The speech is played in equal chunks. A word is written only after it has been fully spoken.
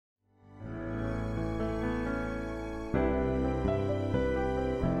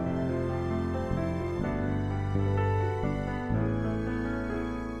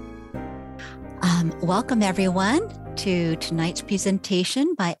Welcome everyone to tonight's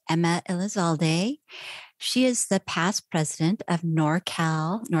presentation by Emma Elizalde. She is the past president of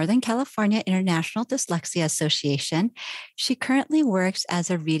NorCal, Northern California International Dyslexia Association. She currently works as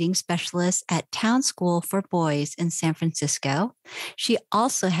a reading specialist at Town School for Boys in San Francisco. She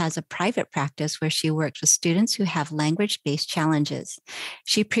also has a private practice where she works with students who have language-based challenges.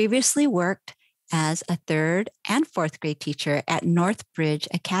 She previously worked as a third and fourth grade teacher at Northbridge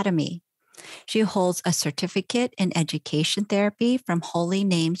Academy. She holds a certificate in education therapy from Holy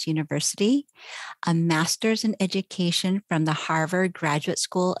Names University, a master's in education from the Harvard Graduate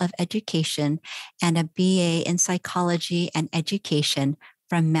School of Education, and a BA in psychology and education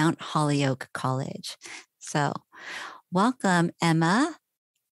from Mount Holyoke College. So, welcome, Emma.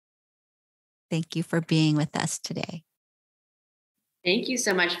 Thank you for being with us today. Thank you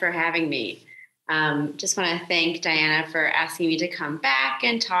so much for having me. Just want to thank Diana for asking me to come back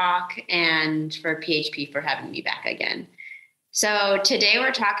and talk, and for PHP for having me back again. So today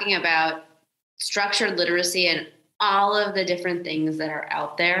we're talking about structured literacy and all of the different things that are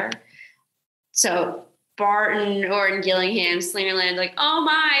out there. So Barton, Orton, Gillingham, Slingerland, like, oh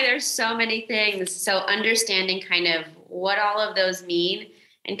my, there's so many things. So understanding kind of what all of those mean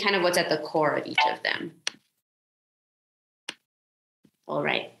and kind of what's at the core of each of them. All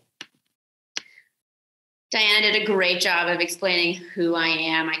right. Diana did a great job of explaining who I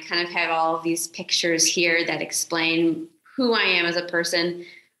am. I kind of have all of these pictures here that explain who I am as a person.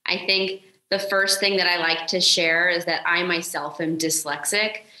 I think the first thing that I like to share is that I myself am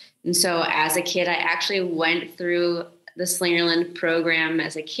dyslexic. And so as a kid, I actually went through the Slingerland program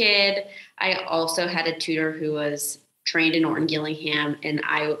as a kid. I also had a tutor who was trained in Orton Gillingham, and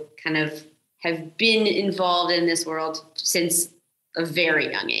I kind of have been involved in this world since a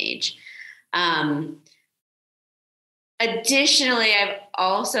very young age. Additionally, I've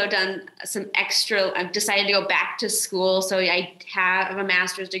also done some extra, I've decided to go back to school. So I have a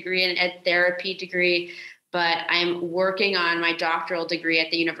master's degree and a therapy degree, but I'm working on my doctoral degree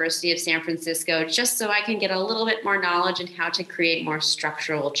at the University of San Francisco, just so I can get a little bit more knowledge in how to create more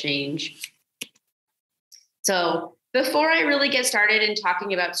structural change. So before I really get started in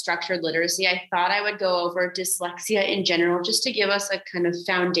talking about structured literacy, I thought I would go over dyslexia in general, just to give us a kind of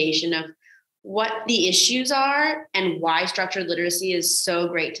foundation of what the issues are and why structured literacy is so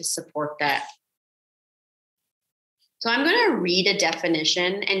great to support that. So I'm going to read a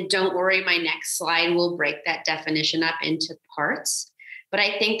definition, and don't worry, my next slide will break that definition up into parts. But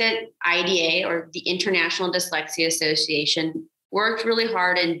I think that IDA, or the International Dyslexia Association, worked really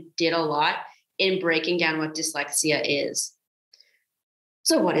hard and did a lot in breaking down what dyslexia is.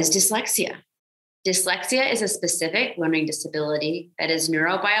 So what is dyslexia? Dyslexia is a specific learning disability that is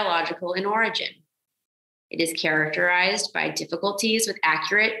neurobiological in origin. It is characterized by difficulties with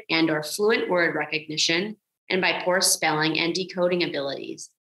accurate and/or fluent word recognition and by poor spelling and decoding abilities.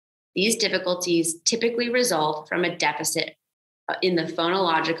 These difficulties typically result from a deficit in the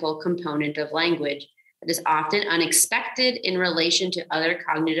phonological component of language that is often unexpected in relation to other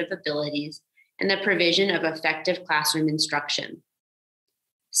cognitive abilities and the provision of effective classroom instruction.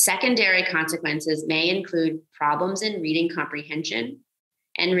 Secondary consequences may include problems in reading comprehension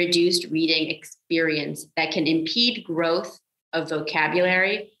and reduced reading experience that can impede growth of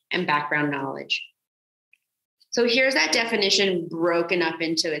vocabulary and background knowledge. So here's that definition broken up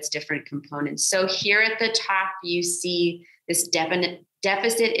into its different components. So here at the top, you see this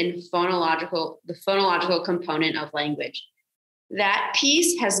deficit in the phonological component of language. That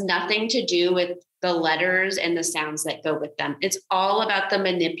piece has nothing to do with the letters and the sounds that go with them. It's all about the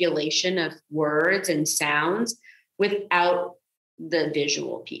manipulation of words and sounds without the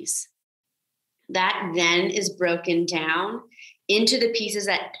visual piece. That then is broken down into the pieces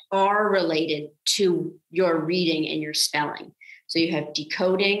that are related to your reading and your spelling. So you have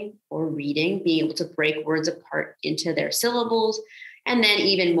decoding or reading, being able to break words apart into their syllables, and then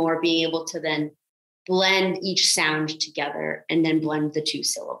even more being able to then blend each sound together and then blend the two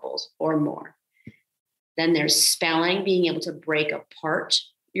syllables or more. Then there's spelling, being able to break apart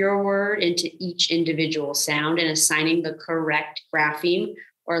your word into each individual sound and assigning the correct grapheme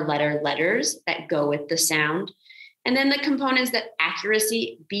or letters that go with the sound. And then the components that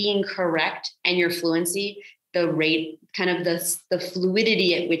accuracy, being correct, and your fluency, the rate, kind of the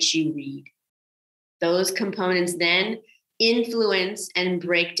fluidity at which you read. Those components then influence and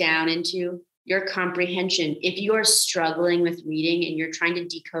break down into your comprehension. If you are struggling with reading and you're trying to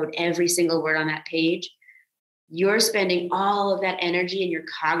decode every single word on that page, you're spending all of that energy and your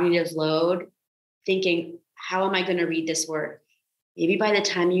cognitive load thinking, how am I going to read this word? Maybe by the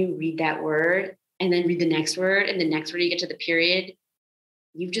time you read that word and then read the next word and the next word, you get to the period,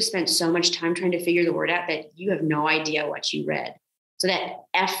 you've just spent so much time trying to figure the word out that you have no idea what you read. So that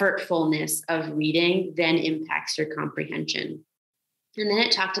effortfulness of reading then impacts your comprehension. And then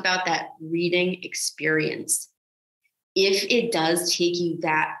it talked about that reading experience. If it does take you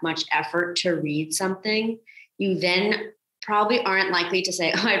that much effort to read something, you then probably aren't likely to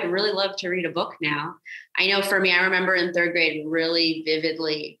say, oh, I'd really love to read a book now. I know for me, I remember in third grade really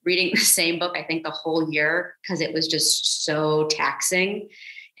vividly reading the same book, I think the whole year, because it was just so taxing.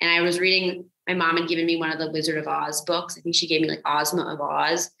 And I was reading, my mom had given me one of the Wizard of Oz books. I think she gave me like Ozma of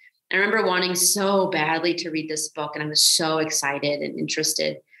Oz. I remember wanting so badly to read this book, and I was so excited and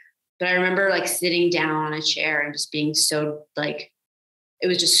interested. But I remember like sitting down on a chair and just being so like, it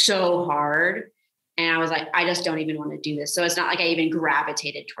was just so hard. And I was like, I just don't even want to do this. So it's not like I even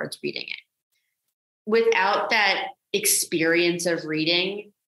gravitated towards reading it. Without that experience of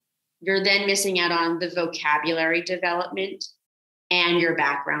reading, you're then missing out on the vocabulary development and your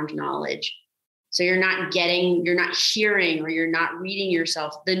background knowledge. So you're not hearing, or you're not reading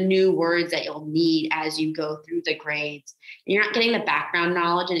yourself the new words that you'll need as you go through the grades. And you're not getting the background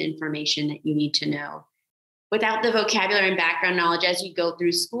knowledge and information that you need to know. Without the vocabulary and background knowledge as you go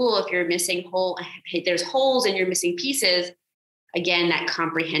through school, if you're missing there's holes and you're missing pieces, again, that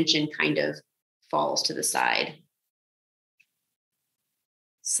comprehension kind of falls to the side.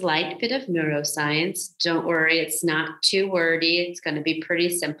 Slight bit of neuroscience. Don't worry, it's not too wordy. It's going to be pretty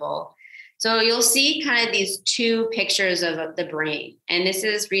simple. So you'll see kind of these two pictures of the brain. And this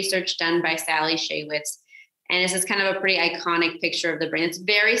is research done by Sally Shaywitz. And this is kind of a pretty iconic picture of the brain. It's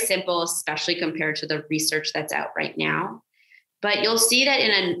very simple, especially compared to the research that's out right now. But you'll see that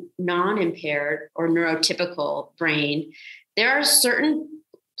in a non-impaired or neurotypical brain, there are certain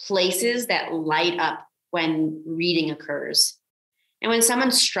places that light up when reading occurs. And when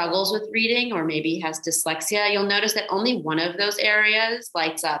someone struggles with reading, or maybe has dyslexia, you'll notice that only one of those areas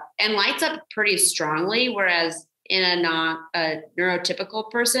lights up, and lights up pretty strongly, whereas in a neurotypical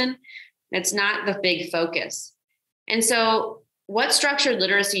person, it's not the big focus. And so what structured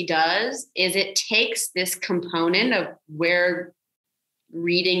literacy does is it takes this component of where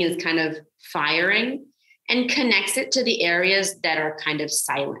reading is kind of firing and connects it to the areas that are kind of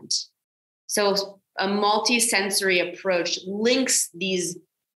silent. So a multi-sensory approach links these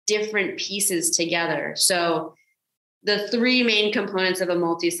different pieces together. So the three main components of a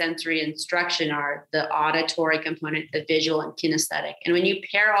multisensory instruction are the auditory component, the visual, and kinesthetic. And when you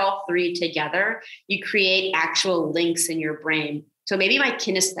pair all three together, you create actual links in your brain. So maybe my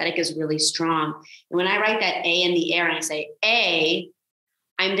kinesthetic is really strong. And when I write that A in the air and I say A,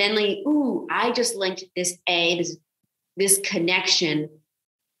 I'm then like, ooh, I just linked this A, this connection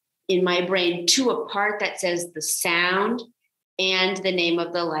in my brain to a part that says the sound and the name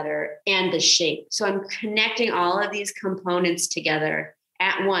of the letter and the shape. So I'm connecting all of these components together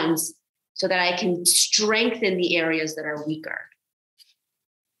at once so that I can strengthen the areas that are weaker.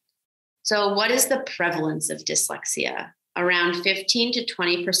 So what is the prevalence of dyslexia? Around 15 to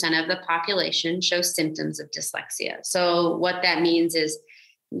 20% of the population show symptoms of dyslexia. So what that means is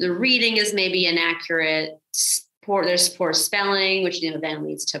the reading is maybe inaccurate, there's poor spelling, which then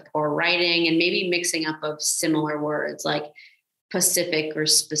leads to poor writing, and maybe mixing up of similar words like Pacific or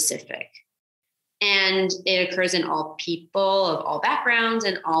specific. And it occurs in all people of all backgrounds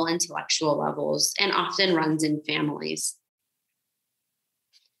and all intellectual levels, and often runs in families.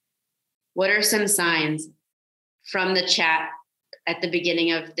 What are some signs? From the chat at the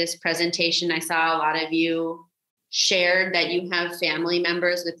beginning of this presentation, I saw a lot of you shared that you have family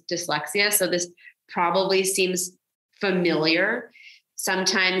members with dyslexia. So this probably seems familiar.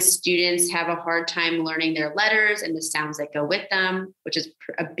 Sometimes students have a hard time learning their letters and the sounds that go with them, which is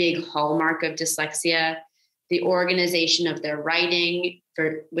a big hallmark of dyslexia. The organization of their writing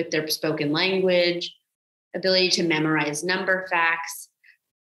with their spoken language, ability to memorize number facts,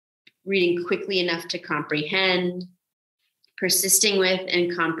 reading quickly enough to comprehend, persisting with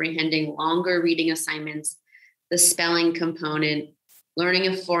and comprehending longer reading assignments, the spelling component. Learning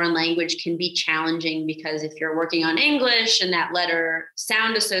a foreign language can be challenging because if you're working on English and that letter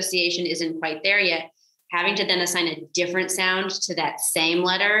sound association isn't quite there yet, having to then assign a different sound to that same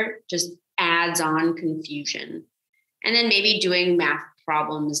letter just adds on confusion. And then maybe doing math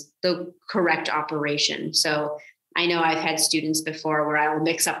problems, the correct operation. So I know I've had students before where I will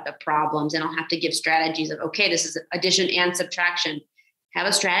mix up the problems and I'll have to give strategies of, okay, this is addition and subtraction. Have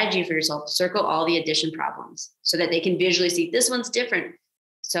a strategy for yourself. Circle all the addition problems so that they can visually see this one's different.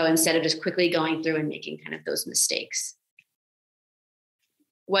 So instead of just quickly going through and making kind of those mistakes.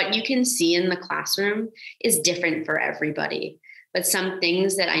 What you can see in the classroom is different for everybody. But some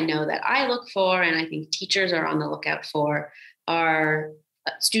things that I know that I look for and I think teachers are on the lookout for are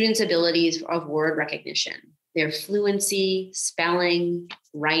students' abilities of word recognition, their fluency, spelling,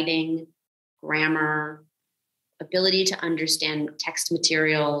 writing, grammar, ability to understand text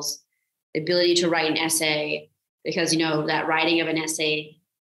materials, the ability to write an essay, because, that writing of an essay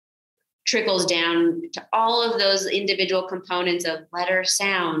trickles down to all of those individual components of letter,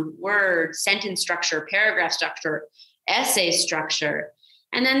 sound, word, sentence structure, paragraph structure, essay structure,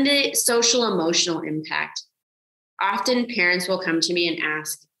 and then the social emotional impact. Often parents will come to me and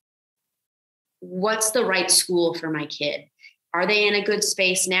ask, what's the right school for my kid? Are they in a good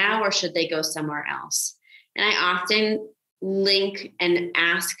space now, or should they go somewhere else? And I often link and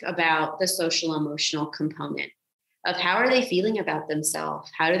ask about the social emotional component of how are they feeling about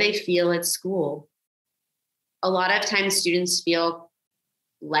themselves? How do they feel at school? A lot of times students feel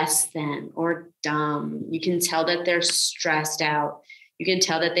less than or dumb. You can tell that they're stressed out. You can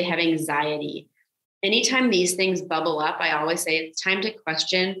tell that they have anxiety. Anytime these things bubble up, I always say it's time to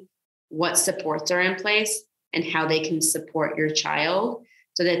question what supports are in place and how they can support your child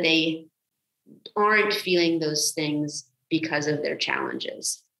so that they aren't feeling those things because of their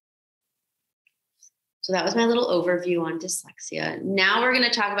challenges. So that was my little overview on dyslexia. Now we're going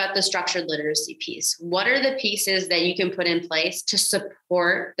to talk about the structured literacy piece. What are the pieces that you can put in place to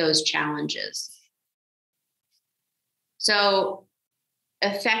support those challenges? So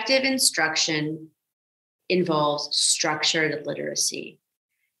effective instruction involves structured literacy.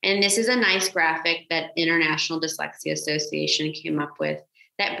 And this is a nice graphic that International Dyslexia Association came up with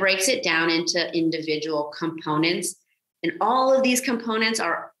that breaks it down into individual components. And all of these components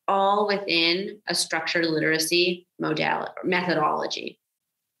are all within a structured literacy methodology.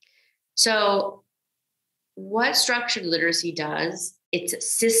 So what structured literacy does, it's a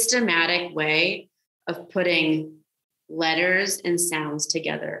systematic way of putting letters and sounds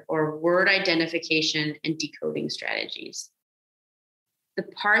together, or word identification and decoding strategies. The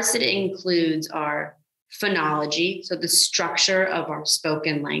parts that it includes are phonology, so the structure of our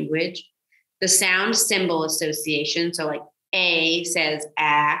spoken language, the sound symbol association, so like A says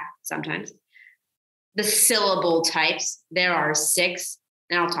ah sometimes, the syllable types, there are 6,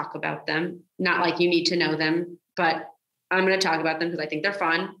 and I'll talk about them. Not like you need to know them, but I'm going to talk about them because I think they're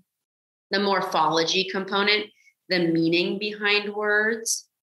fun. The morphology component, the meaning behind words,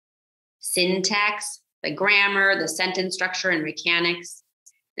 syntax, the grammar, the sentence structure and mechanics,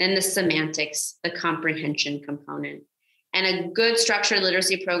 and the semantics, the comprehension component. And a good structured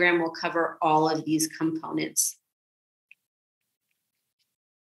literacy program will cover all of these components.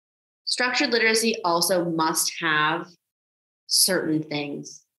 Structured literacy also must have certain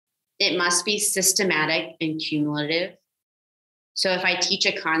things. It must be systematic and cumulative. So if I teach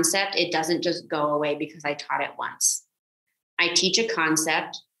a concept, it doesn't just go away because I taught it once. I teach a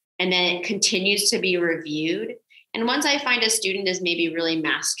concept and then it continues to be reviewed. And once I find a student is maybe really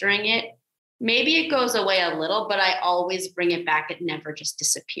mastering it, maybe it goes away a little, but I always bring it back. It never just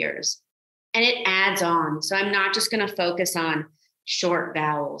disappears. And it adds on. So I'm not just going to focus on short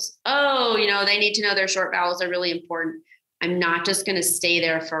vowels. Oh, they need to know their short vowels are really important. I'm not just going to stay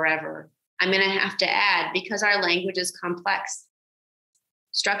there forever. I'm going to have to add because our language is complex.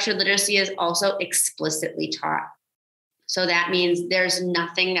 Structured literacy is also explicitly taught. So that means there's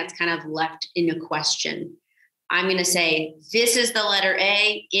nothing that's kind of left in a question. I'm going to say, this is the letter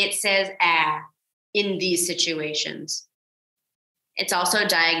A. It says ah in these situations. It's also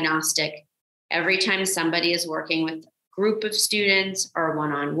diagnostic. Every time somebody is working with a group of students or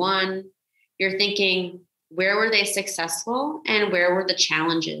one-on-one, you're thinking, where were they successful and where were the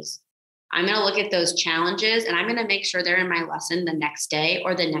challenges? I'm going to look at those challenges and I'm going to make sure they're in my lesson the next day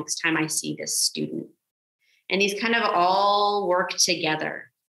or the next time I see this student. And these kind of all work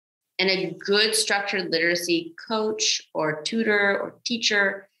together. And a good structured literacy coach or tutor or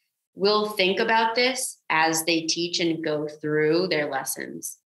teacher will think about this as they teach and go through their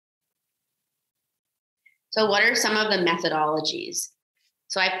lessons. So what are some of the methodologies?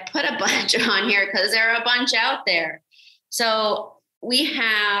 So I put a bunch on here because there are a bunch out there. So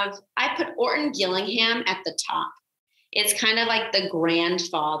I put Orton Gillingham at the top. It's kind of like the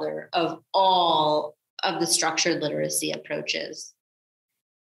grandfather of all of the structured literacy approaches.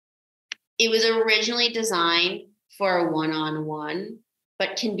 It was originally designed for a one-on-one,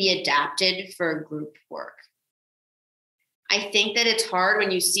 but can be adapted for group work. I think that it's hard when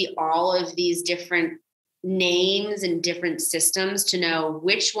you see all of these different names and different systems to know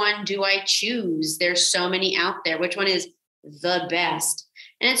which one do I choose. There's so many out there. Which one is the best?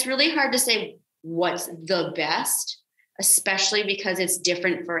 And it's really hard to say what's the best, especially because it's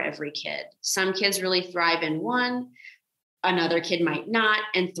different for every kid. Some kids really thrive in one, another kid might not,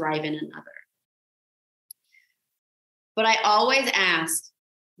 and thrive in another. But I always ask,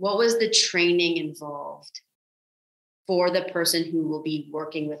 what was the training involved for the person who will be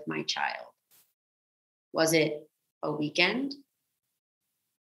working with my child? Was it a weekend?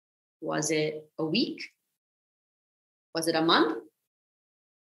 Was it a week? Was it a month?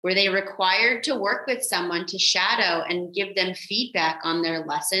 Were they required to work with someone to shadow and give them feedback on their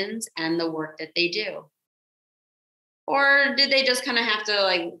lessons and the work that they do? Or did they just kind of have to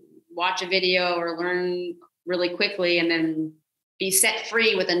like watch a video or learn really quickly and then be set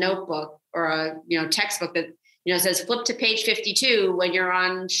free with a notebook or a textbook that says flip to page 52 when you're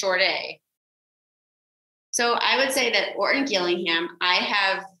on short A? So I would say that Orton Gillingham, I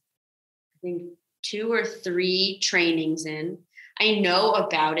have, I think, 2 or 3 trainings in. I know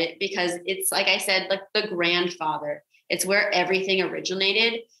about it because it's, like I said, like the grandfather. It's where everything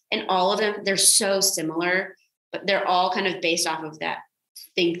originated, and all of them, they're so similar, but they're all kind of based off of that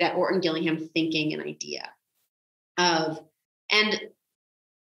Orton Gillingham thinking and idea of. And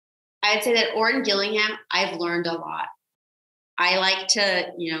I'd say that Orton Gillingham, I've learned a lot. I like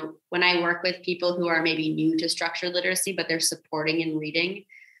to, when I work with people who are maybe new to structured literacy, but they're supporting in reading,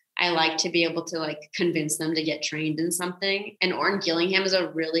 I like to be able to like convince them to get trained in something. And Orton Gillingham is a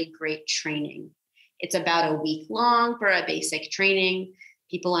really great training. It's about a week long for a basic training.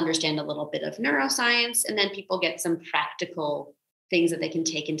 People understand a little bit of neuroscience, and then people get some practical things that they can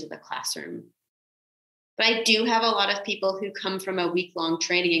take into the classroom. But I do have a lot of people who come from a week-long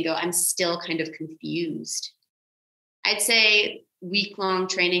training and go, I'm still kind of confused. I'd say week-long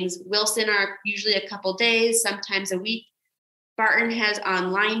trainings. Wilson are usually a couple days, sometimes a week. Barton has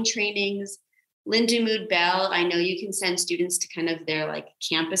online trainings. Lindenwood Bell, I know you can send students to kind of their like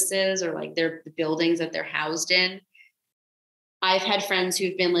campuses or like their buildings that they're housed in. I've had friends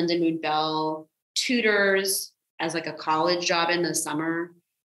who've been Lindenwood Bell tutors as like a college job in the summer.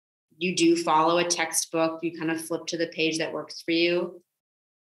 You do follow a textbook. You kind of flip to the page that works for you.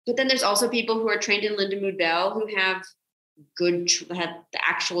 But then there's also people who are trained in Lindenwood Bell who have have the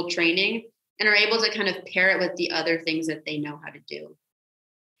actual training and are able to kind of pair it with the other things that they know how to do.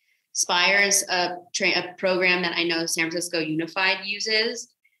 Spire is a program that I know San Francisco Unified uses.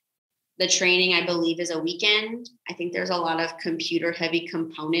 The training, I believe, is a weekend. I think there's a lot of computer-heavy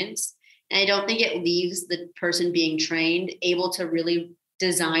components, and I don't think it leaves the person being trained able to really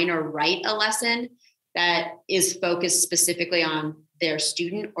design or write a lesson that is focused specifically on their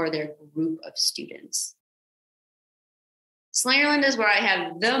student or their group of students. Slingerland is where I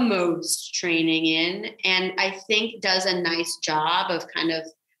have the most training in, and I think does a nice job of kind of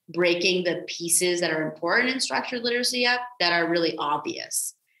breaking the pieces that are important in structured literacy up that are really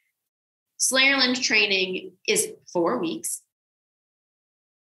obvious. Slingerland training is 4 weeks,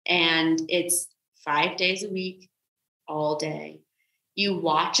 and it's 5 days a week, all day. You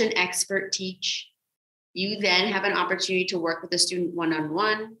watch an expert teach. You then have an opportunity to work with a student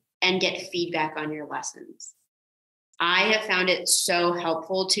one-on-one and get feedback on your lessons. I have found it so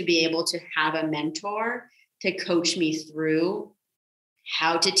helpful to be able to have a mentor to coach me through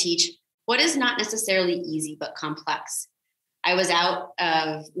how to teach what is not necessarily easy, but complex. I was out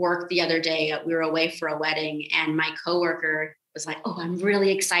of work the other day. We were away for a wedding, and my coworker was like, "Oh, I'm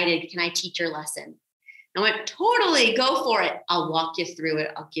really excited. Can I teach your lesson?" I went, "Totally, go for it. I'll walk you through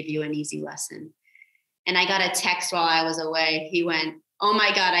it. I'll give you an easy lesson." And I got a text while I was away. He went, "Oh my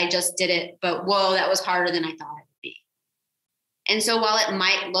God, I just did it. But whoa, that was harder than I thought it would be." And so while it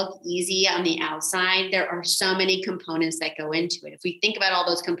might look easy on the outside, there are so many components that go into it. If we think about all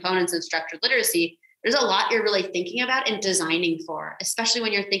those components in structured literacy, there's a lot you're really thinking about and designing for, especially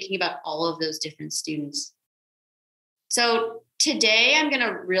when you're thinking about all of those different students. So today I'm going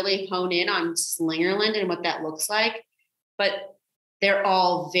to really hone in on Slingerland and what that looks like, but they're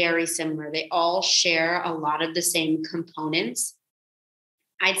all very similar. They all share a lot of the same components.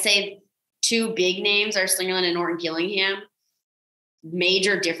 I'd say 2 big names are Slingerland and Orton Gillingham.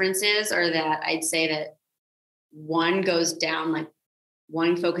 Major differences are that I'd say that one goes down, like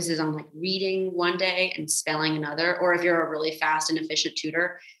one focuses on like reading one day and spelling another, or if you're a really fast and efficient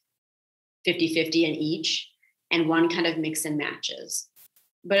tutor, 50-50 in each, and one kind of mix and matches.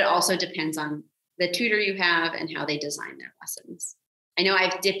 But it also depends on the tutor you have and how they design their lessons. I know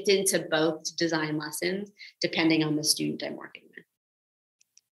I've dipped into both to design lessons depending on the student I'm working with.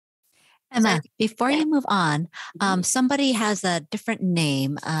 Emma, before you move on, somebody has a different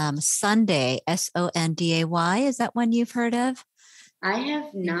name, Sunday, Sonday. Is that one you've heard of? I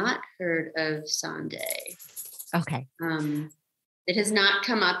have not heard of Sunday. Okay. It has not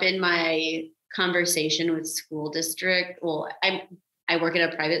come up in my conversation with school district. Well, I work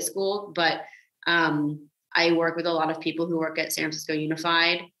at a private school, but I work with a lot of people who work at San Francisco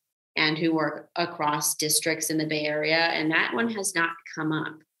Unified. and who work across districts in the Bay Area. And that one has not come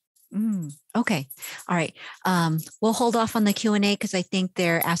up. Okay. All right. We'll hold off on the Q&A because I think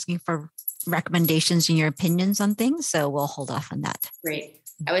they're asking for recommendations and your opinions on things. So we'll hold off on that. Great.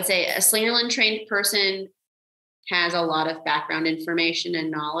 I would say a Slingerland trained person has a lot of background information and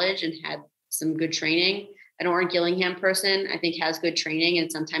knowledge and had some good training. An Orr-Gillingham person, I think, has good training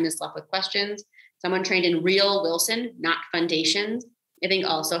and sometimes is left with questions. Someone trained in Real Wilson, not Foundations, I think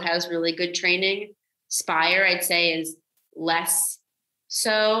also has really good training. Spire, I'd say, is less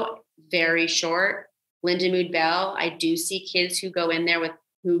so, very short. Lindenwood Bell, I do see kids who go in there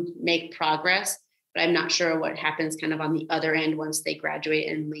who make progress, but I'm not sure what happens kind of on the other end once they graduate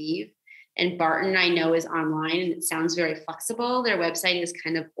and leave. And Barton, I know, is online and it sounds very flexible. Their website is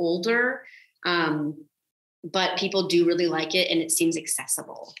kind of older, but people do really like it and it seems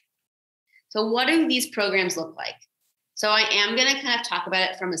accessible. So what do these programs look like? So I am going to kind of talk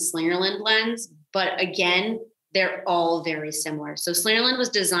about it from a Slingerland lens, but again, they're all very similar. So Slingerland was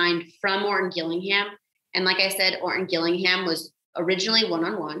designed from Orton-Gillingham. And like I said, Orton-Gillingham was originally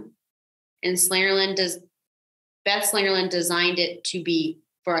one-on-one. And Beth Slingerland designed it to be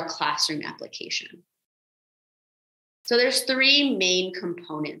for a classroom application. So there's three main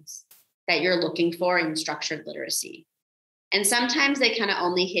components that you're looking for in structured literacy. And sometimes they kind of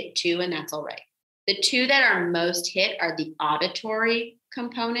only hit two, and that's all right. The two that are most hit are the auditory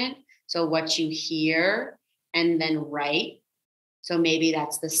component. So what you hear and then write. So maybe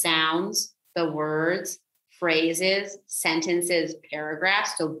that's the sounds, the words, phrases, sentences,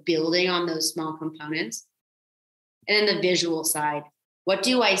 paragraphs. So building on those small components. And then the visual side. What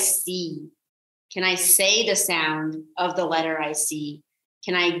do I see? Can I say the sound of the letter I see?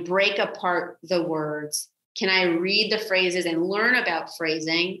 Can I break apart the words? Can I read the phrases and learn about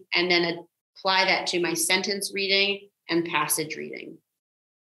phrasing and then apply that to my sentence reading and passage reading?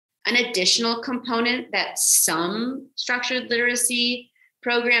 An additional component that some structured literacy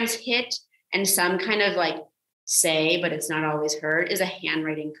programs hit and some kind of like say, but it's not always heard, is a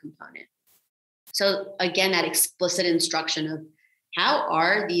handwriting component. So again, that explicit instruction of how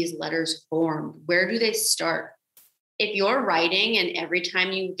are these letters formed? Where do they start? If you're writing and every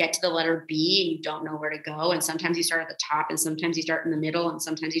time you get to the letter B and you don't know where to go, and sometimes you start at the top and sometimes you start in the middle and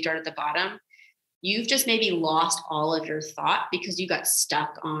sometimes you start at the bottom, you've just maybe lost all of your thought because you got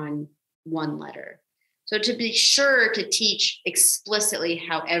stuck on one letter. So to be sure to teach explicitly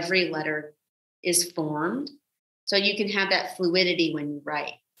how every letter is formed, so you can have that fluidity when you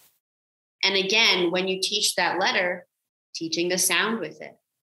write. And again, when you teach that letter, teaching the sound with it.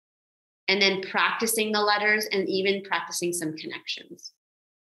 And then practicing the letters and even practicing some connections.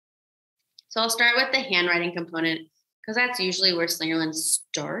 So I'll start with the handwriting component because that's usually where Slingerland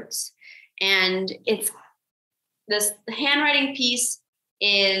starts. And the handwriting piece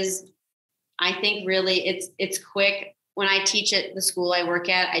is, I think, really it's quick. When I teach at the school I work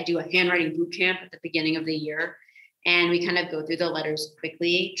at, I do a handwriting boot camp at the beginning of the year. And we kind of go through the letters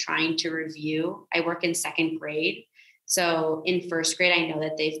quickly, trying to review. I work in second grade. So in first grade, I know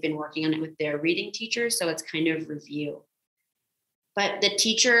that they've been working on it with their reading teachers. So it's kind of review. But the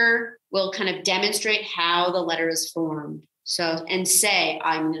teacher will kind of demonstrate how the letter is formed. So, and say,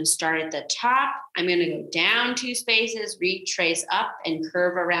 I'm going to start at the top. I'm going to go down 2 spaces, retrace up and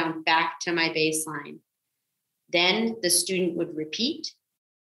curve around back to my baseline. Then the student would repeat.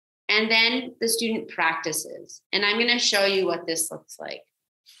 And then the student practices. And I'm going to show you what this looks like.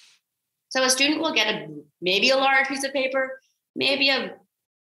 So a student will get maybe a large piece of paper, maybe a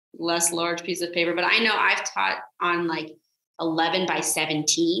less large piece of paper, but I know I've taught on like 11 by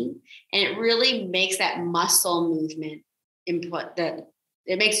 17, and it really makes that muscle movement input, that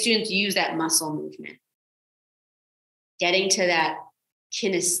it makes students use that muscle movement. Getting to that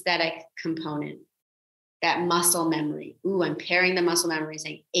kinesthetic component, that muscle memory. Ooh, I'm pairing the muscle memory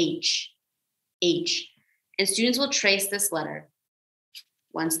saying H, H. And students will trace this letter.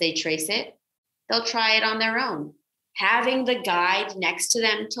 Once they trace it, they'll try it on their own, having the guide next to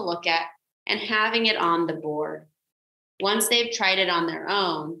them to look at and having it on the board. Once they've tried it on their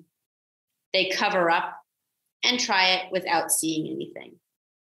own, they cover up and try it without seeing anything.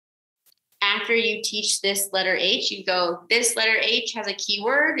 After you teach this letter H, you go, this letter H has a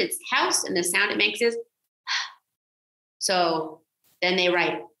keyword, it's house, and the sound it makes is so then they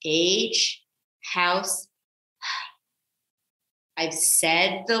write H, house. I've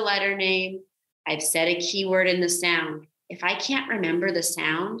said the letter name. I've said a keyword in the sound. If I can't remember the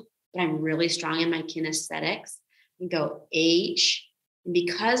sound, but I'm really strong in my kinesthetics, I go H. And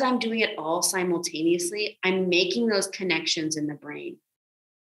because I'm doing it all simultaneously, I'm making those connections in the brain.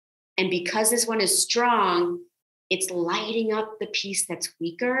 And because this one is strong, it's lighting up the piece that's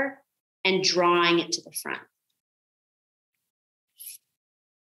weaker and drawing it to the front.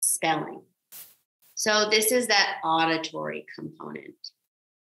 Spelling. So this is that auditory component,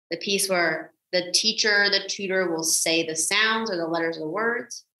 the piece where the teacher, the tutor will say the sounds or the letters or the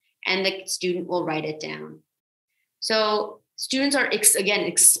words, and the student will write it down. So students are, again,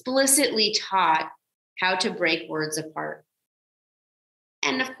 explicitly taught how to break words apart.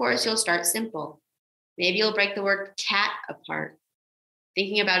 And of course, you'll start simple. Maybe you'll break the word cat apart,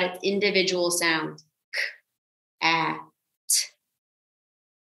 thinking about its individual sounds, k, a, t,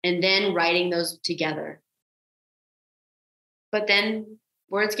 and then writing those together. But then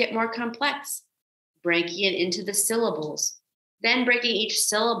words get more complex, breaking it into the syllables, then breaking each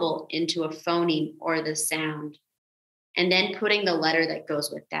syllable into a phoneme or the sound, and then putting the letter that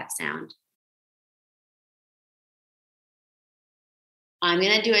goes with that sound. I'm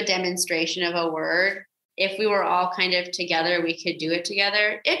going to do a demonstration of a word. If we were all kind of together, we could do it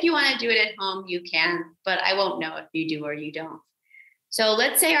together. If you want to do it at home, you can, but I won't know if you do or you don't. So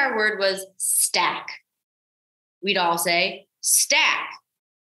let's say our word was stack. We'd all say stack.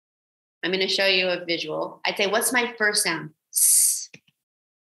 I'm going to show you a visual. I'd say, what's my first sound? S.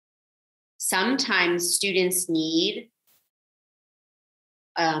 Sometimes students need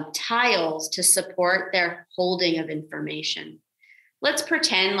tiles to support their holding of information. Let's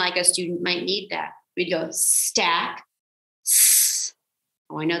pretend like a student might need that. We'd go stack, s.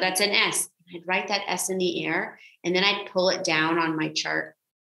 Oh, I know that's an S. I'd write that S in the air, and then I'd pull it down on my chart.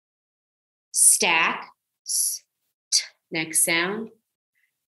 Stack, s, t. Next sound,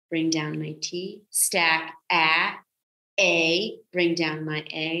 bring down my T. Stack, a, bring down my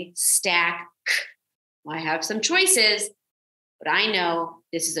A. Stack, k. Well, I have some choices, but I know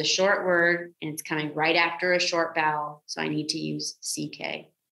this is a short word and it's coming right after a short vowel, so I need to use CK.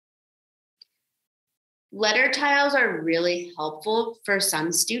 Letter tiles are really helpful for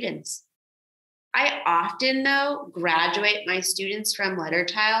some students. I often, though, graduate my students from letter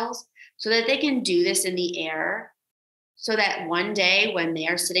tiles so that they can do this in the air, so that one day when they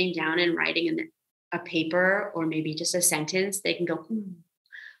are sitting down and writing in a paper or maybe just a sentence, they can go,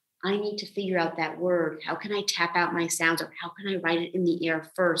 I need to figure out that word. How can I tap out my sounds, or how can I write it in the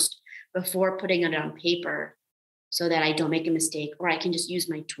air first before putting it on paper so that I don't make a mistake, or I can just use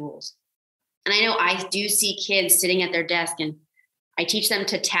my tools. And I know I do see kids sitting at their desk, and I teach them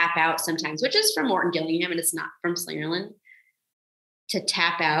to tap out sometimes, which is from Morton Gillingham and it's not from Slingerland, to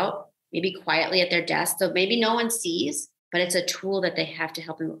tap out maybe quietly at their desk. So maybe no one sees, but it's a tool that they have to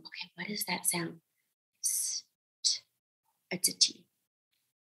help them. Okay, what is that sound? It's a T.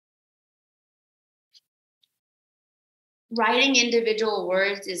 Writing individual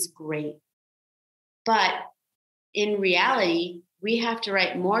words is great, but in reality, we have to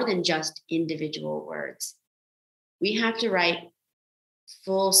write more than just individual words. We have to write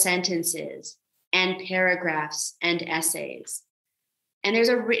full sentences and paragraphs and essays. And there's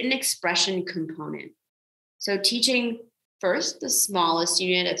a written expression component. So teaching first the smallest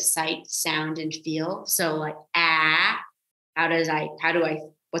unit of sight, sound, and feel. So like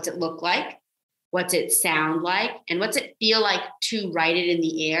what's it look like? What's it sound like? And what's it feel like to write it in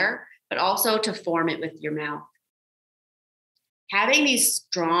the air, but also to form it with your mouth. Having these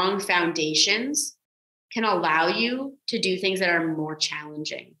strong foundations can allow you to do things that are more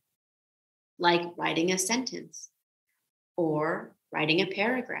challenging, like writing a sentence or writing a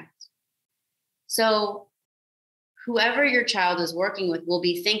paragraph. So whoever your child is working with will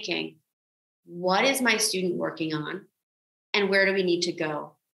be thinking, what is my student working on? And where do we need to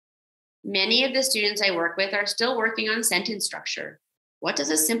go? Many of the students I work with are still working on sentence structure. What does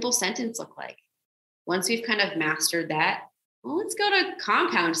a simple sentence look like? Once we've kind of mastered that, well, let's go to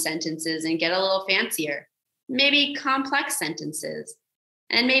compound sentences and get a little fancier. Maybe complex sentences.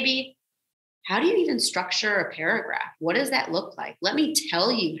 And maybe, how do you even structure a paragraph? What does that look like? Let me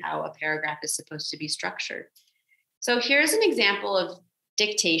tell you how a paragraph is supposed to be structured. So here's an example of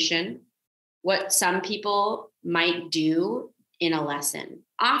dictation, what some people might do in a lesson.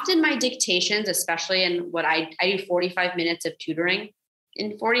 Often my dictations, especially in what I do 45 minutes of tutoring.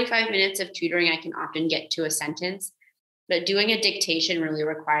 In 45 minutes of tutoring, I can often get to a sentence, but doing a dictation really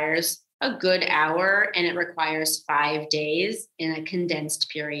requires a good hour, and it requires 5 days in a condensed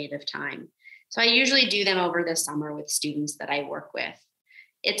period of time. So I usually do them over the summer with students that I work with.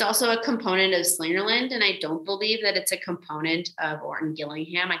 It's also a component of Slingerland, and I don't believe that it's a component of Orton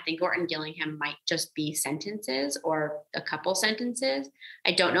Gillingham. I think Orton Gillingham might just be sentences or a couple sentences.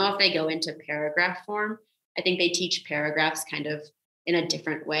 I don't know if they go into paragraph form. I think they teach paragraphs kind of in a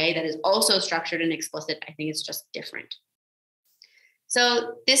different way that is also structured and explicit. I think it's just different.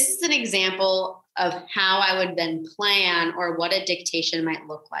 So this is an example of how I would then plan or what a dictation might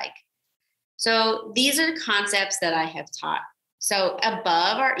look like. So these are concepts that I have taught. So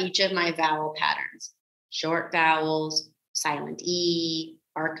above are each of my vowel patterns: short vowels, silent E,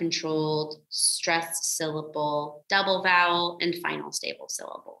 are controlled, stressed syllable, double vowel, and final stable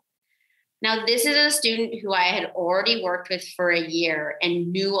syllable. Now, this is a student who I had already worked with for a year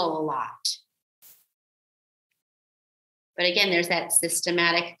and knew a lot. But again, there's that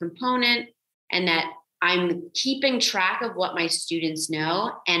systematic component, and that I'm keeping track of what my students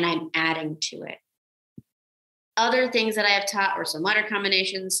know and I'm adding to it. Other things that I have taught are some letter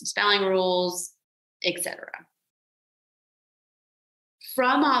combinations, some spelling rules, etc.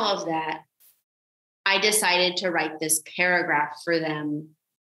 From all of that, I decided to write this paragraph for them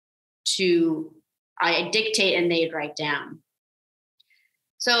I dictate and they'd write down.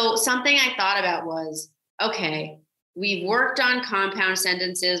 So something I thought about was, okay, we've worked on compound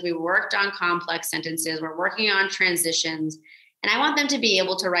sentences, we worked on complex sentences, we're working on transitions, and I want them to be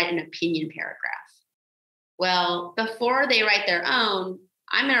able to write an opinion paragraph. Well, before they write their own,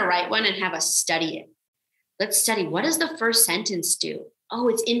 I'm going to write one and have us study it. Let's study, what does the first sentence do? Oh,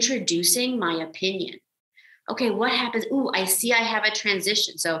 it's introducing my opinion. Okay, what happens? Ooh, I see I have a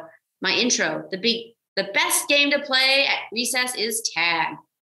transition. So my intro, the best game to play at recess is tag.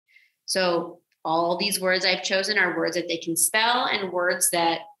 So all these words I've chosen are words that they can spell and words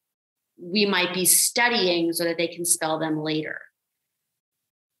that we might be studying so that they can spell them later.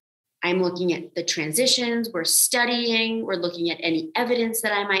 I'm looking at the transitions, we're studying, we're looking at any evidence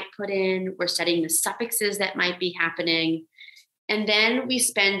that I might put in, we're studying the suffixes that might be happening. And then we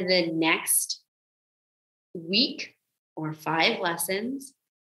spend the next week or 5 lessons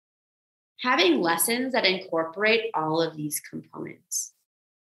having lessons that incorporate all of these components.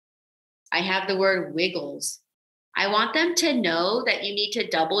 I have the word wiggles. I want them to know that you need to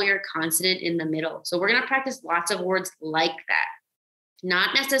double your consonant in the middle. So we're going to practice lots of words like that.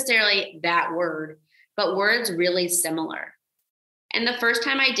 Not necessarily that word, but words really similar. And the first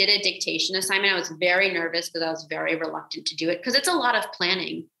time I did a dictation assignment, I was very nervous because I was very reluctant to do it because it's a lot of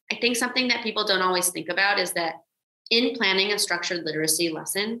planning. I think something that people don't always think about is that in planning a structured literacy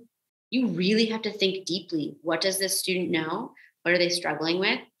lesson, you really have to think deeply. What does this student know? What are they struggling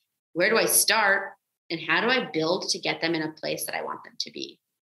with? Where do I start? And how do I build to get them in a place that I want them to be?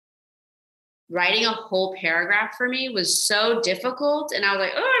 Writing a whole paragraph for me was so difficult. And I was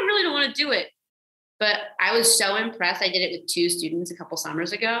like, oh, I really don't want to do it. But I was so impressed. I did it with 2 students a couple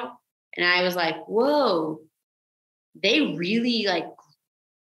summers ago. And I was like, whoa, they really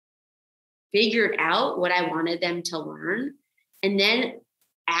figured out what I wanted them to learn. And then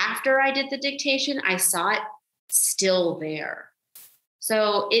after I did the dictation, I saw it still there.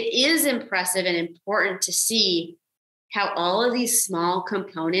 So it is impressive and important to see how all of these small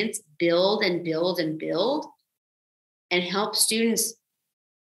components build and build and build and help students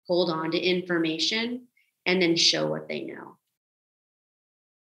hold on to information and then show what they know.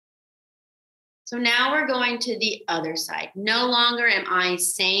 So now we're going to the other side. No longer am I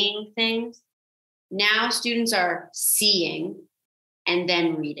saying things. Now students are seeing and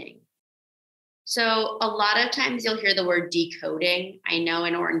then reading. So a lot of times you'll hear the word decoding. I know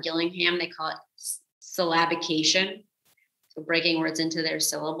in Orton Gillingham, they call it syllabication. So breaking words into their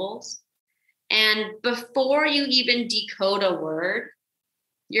syllables. And before you even decode a word,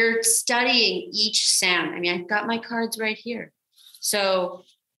 you're studying each sound. I mean, I've got my cards right here. So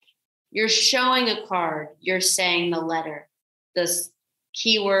you're showing a card, you're saying the letter, the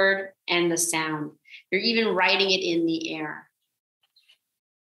keyword, and the sound. You're even writing it in the air.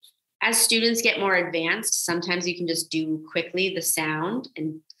 As students get more advanced, sometimes you can just do quickly the sound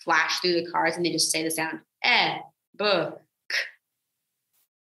and flash through the cards and they just say the sound, b, k.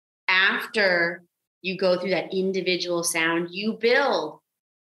 After you go through that individual sound, you build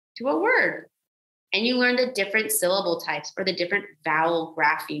to a word and you learn the different syllable types or the different vowel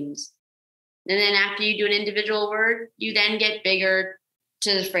graphemes. And then after you do an individual word, you then get bigger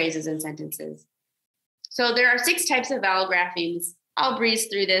to the phrases and sentences. So there are 6 types of vowel graphemes. I'll breeze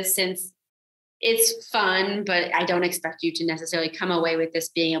through this since it's fun, but I don't expect you to necessarily come away with this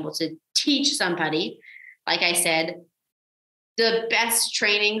being able to teach somebody. Like I said, the best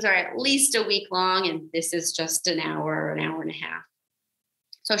trainings are at least a week long, and this is just an hour and a half.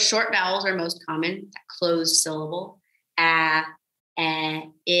 So short vowels are most common, that closed syllable, a,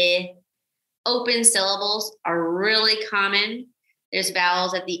 I. Open syllables are really common. There's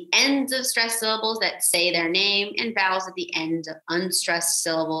vowels at the ends of stressed syllables that say their name, and vowels at the ends of unstressed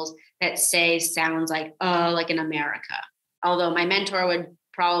syllables that say sounds like in America. Although my mentor would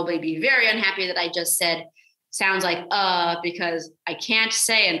probably be very unhappy that I just said sounds like because I can't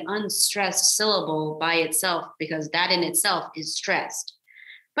say an unstressed syllable by itself because that in itself is stressed.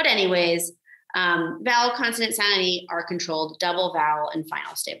 But anyways, Vowel, consonant, sound, and E are controlled, double vowel, and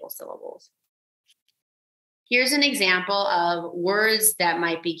final stable syllables. Here's an example of words that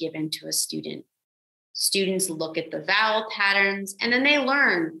might be given to a student. Students look at the vowel patterns, and then they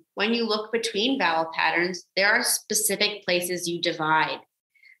learn when you look between vowel patterns, there are specific places you divide.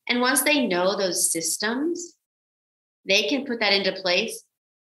 And once they know those systems, they can put that into place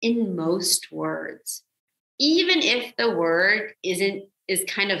in most words. Even if the word is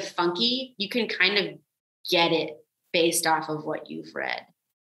kind of funky, you can kind of get it based off of what you've read.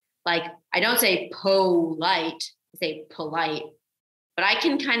 Like, I don't say polite, I say polite, but I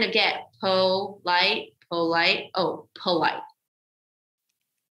can kind of get polite, polite.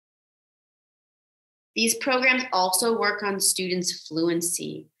 These programs also work on students'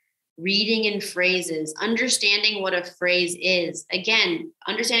 fluency, reading in phrases, understanding what a phrase is. Again,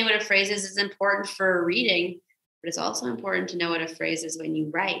 understanding what a phrase is important for reading, but it's also important to know what a phrase is when you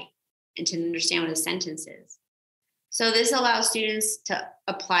write and to understand what a sentence is. So this allows students to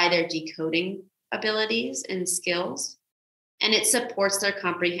apply their decoding abilities and skills, and it supports their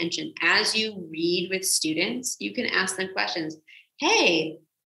comprehension. As you read with students, you can ask them questions. Hey,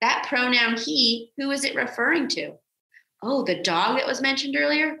 that pronoun he, who is it referring to? Oh, the dog that was mentioned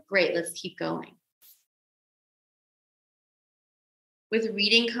earlier? Great, let's keep going. With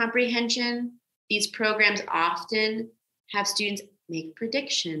reading comprehension, these programs often have students make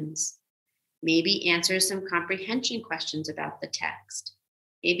predictions, maybe answer some comprehension questions about the text,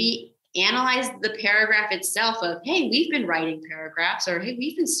 maybe analyze the paragraph itself of, hey, we've been writing paragraphs, or hey,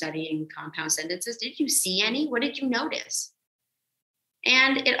 we've been studying compound sentences. Did you see any? What did you notice?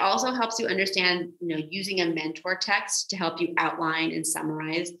 And it also helps you understand, using a mentor text to help you outline and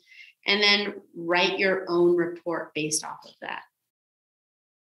summarize, and then write your own report based off of that.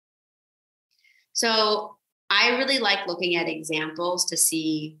 So I really like looking at examples to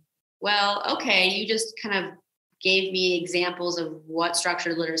see, well, okay, you just kind of gave me examples of what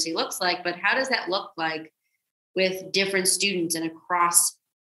structured literacy looks like, but how does that look like with different students and across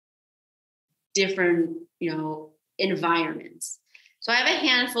different, environments? So I have a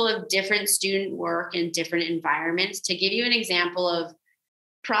handful of different student work in different environments to give you an example of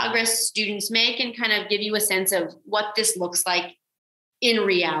progress students make and kind of give you a sense of what this looks like in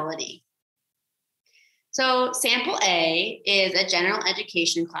reality. So sample A is a general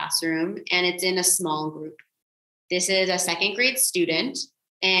education classroom, and it's in a small group. This is a second grade student,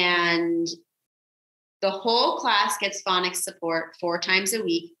 and the whole class gets phonics support 4 times a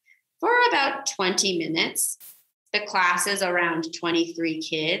week for about 20 minutes. The class is around 23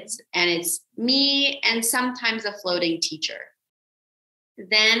 kids, and it's me and sometimes a floating teacher.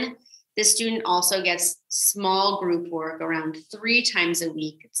 Then the student also gets small group work around 3 times a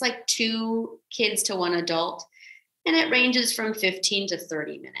week. It's like 2 kids to 1 adult, and it ranges from 15 to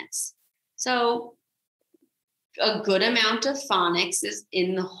 30 minutes. So a good amount of phonics is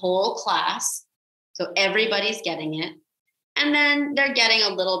in the whole class. So everybody's getting it. And then they're getting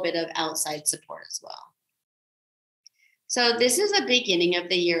a little bit of outside support as well. So this is a beginning of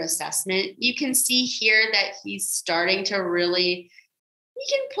the year assessment. You can see here that he's starting to he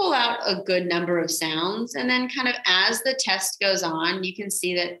can pull out a good number of sounds. And then kind of as the test goes on, you can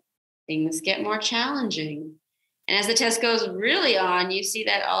see that things get more challenging. And as the test goes really on, you see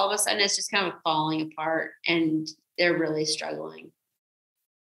that all of a sudden it's just kind of falling apart and they're really struggling.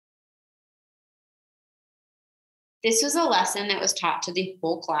 This was a lesson that was taught to the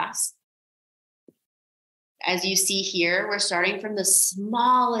whole class. As you see here, we're starting from the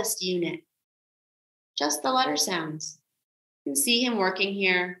smallest unit, just the letter sounds. You can see him working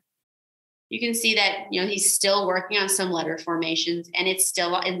here. You can see that, he's still working on some letter formations, and it's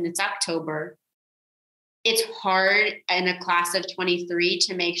October. It's hard in a class of 23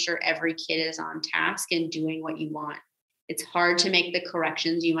 to make sure every kid is on task and doing what you want. It's hard to make the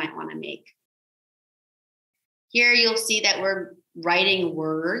corrections you might want to make. Here you'll see that we're writing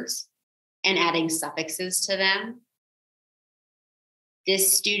words and adding suffixes to them.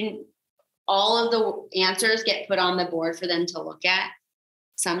 This student, all of the answers get put on the board for them to look at.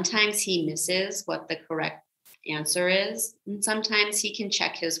 Sometimes he misses what the correct answer is, and sometimes he can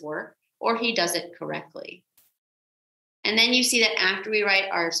check his work or he does it correctly. And then you see that after we write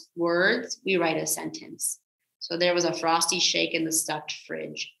our words, we write a sentence. So there was a frosty shake in the stuffed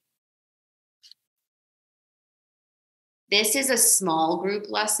fridge. This is a small group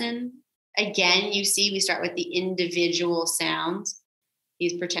lesson. Again, you see we start with the individual sounds.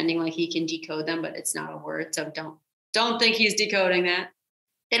 He's pretending like he can decode them, but it's not a word, so don't think he's decoding that.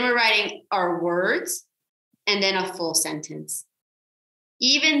 Then we're writing our words and then a full sentence.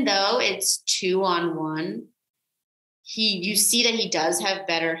 Even though it's 2-on-1, you see that he does have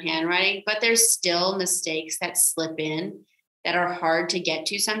better handwriting, but there's still mistakes that slip in that are hard to get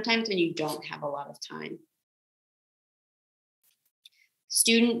to sometimes when you don't have a lot of time.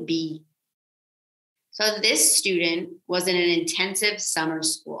 Student B. So this student was in an intensive summer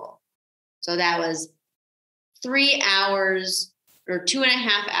school. So that was 3 hours or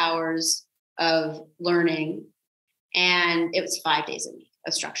 2.5 hours of learning, and it was 5 days a week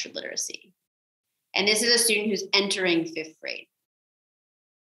of structured literacy. And this is a student who's entering 5th grade.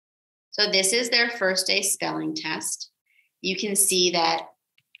 So this is their first day spelling test. You can see that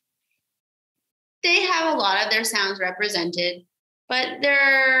they have a lot of their sounds represented, but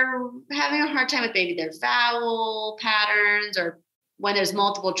they're having a hard time with maybe their vowel patterns, or when there's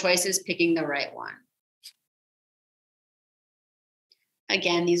multiple choices, picking the right one.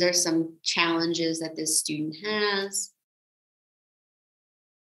 Again, these are some challenges that this student has.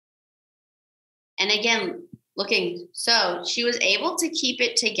 And again, looking, so she was able to keep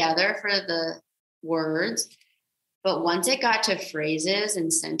it together for the words, but once it got to phrases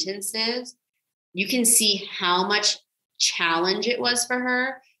and sentences, you can see how much challenge it was for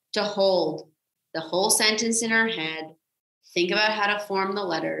her to hold the whole sentence in her head, think about how to form the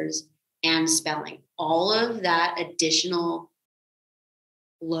letters and spelling. All of that additional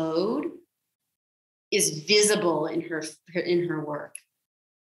load is visible in her work.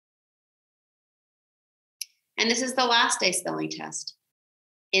 And this is the last day spelling test.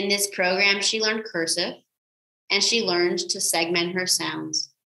 In this program, she learned cursive and she learned to segment her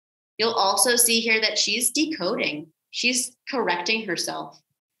sounds. You'll also see here that she's decoding. She's correcting herself.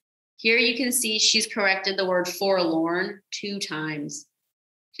 Here you can see she's corrected the word forlorn 2 times.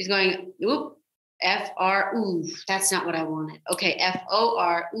 She's going, oop, F-R, ooh, that's not what I wanted. Okay,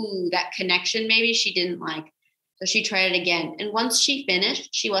 F-O-R, ooh, that connection maybe she didn't like. So she tried it again. And once she finished,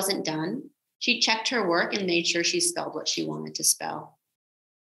 she wasn't done. She checked her work and made sure she spelled what she wanted to spell.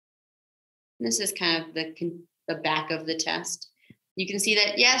 And this is kind of the back of the test. You can see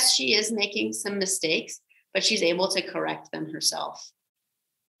that, yes, she is making some mistakes, but she's able to correct them herself.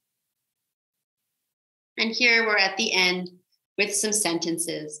 And here we're at the end with some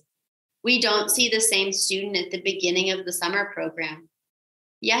sentences. We don't see the same student at the beginning of the summer program.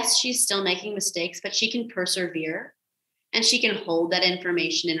 Yes, she's still making mistakes, but she can persevere and she can hold that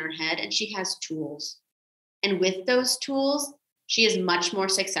information in her head, and she has tools. And with those tools, she is much more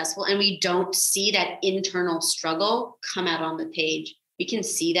successful, and we don't see that internal struggle come out on the page. We can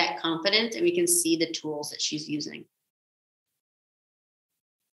see that confidence and we can see the tools that she's using.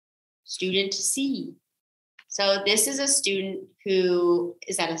 Student C. So this is a student who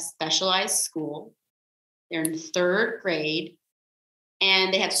is at a specialized school. They're in 3rd grade,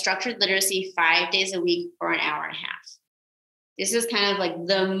 and they have structured literacy 5 days a week for an hour and a half. This is kind of like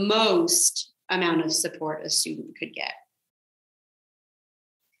the most amount of support a student could get.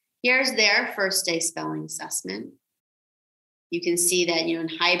 Here's their first day spelling assessment. You can see that, in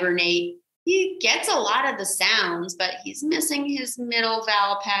hibernate, he gets a lot of the sounds, but he's missing his middle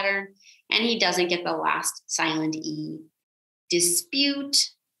vowel pattern, and he doesn't get the last silent E. Dispute,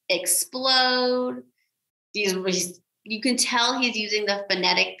 explode. You can tell he's using the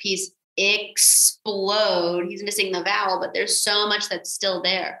phonetic piece, explode. He's missing the vowel, but there's so much that's still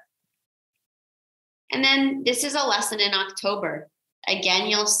there. And then this is a lesson in October. Again,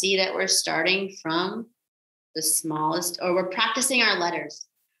 you'll see that we're starting from the smallest, or we're practicing our letters.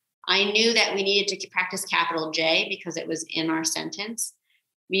 I knew that we needed to practice capital J because it was in our sentence.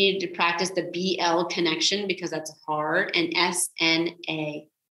 We needed to practice the BL connection because that's hard, and SNA.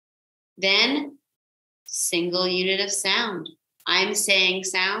 Then single unit of sound. I'm saying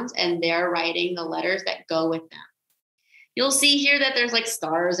sounds and they're writing the letters that go with them. You'll see here that there's like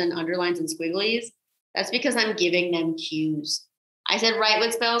stars and underlines and squigglies. That's because I'm giving them cues. I said, write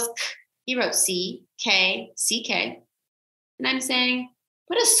what spells. He wrote C, K, CK. And I'm saying,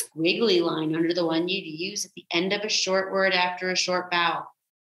 put a squiggly line under the one you'd use at the end of a short word after a short vowel.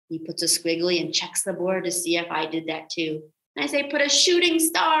 He puts a squiggly and checks the board to see if I did that too. And I say, put a shooting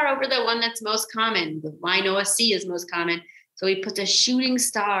star over the one that's most common. I know a C is most common. So he puts a shooting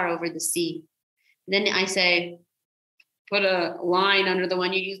star over the C. And then I say, put a line under the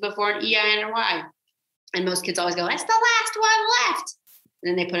one you used before, an E-I-N or Y. And most kids always go, that's the last one left. And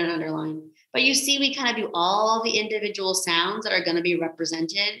then they put an underline. But you see, we kind of do all the individual sounds that are going to be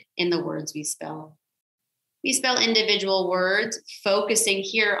represented in the words we spell. We spell individual words, focusing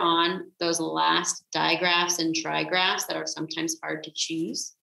here on those last digraphs and trigraphs that are sometimes hard to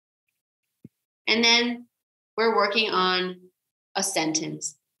choose. And then we're working on a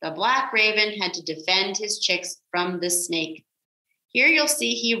sentence. The black raven had to defend his chicks from the snake. Here you'll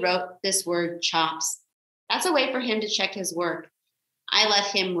see he wrote this word chops. That's a way for him to check his work. I let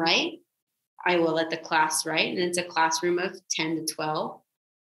him write. I will let the class write, and it's a classroom of 10 to 12.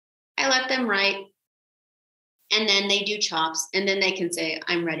 I let them write, and then they do chops, and then they can say,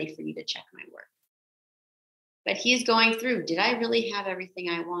 I'm ready for you to check my work. But he's going through, did I really have everything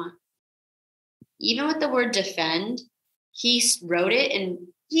I want? Even with the word defend, he wrote it and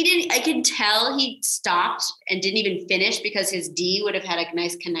I could tell he stopped and didn't even finish because his D would have had a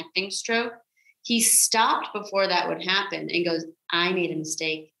nice connecting stroke. He stopped before that would happen and goes, I made a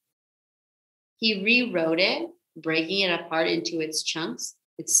mistake. He rewrote it, breaking it apart into its chunks,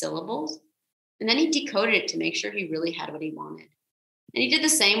 its syllables, and then he decoded it to make sure he really had what he wanted. And he did the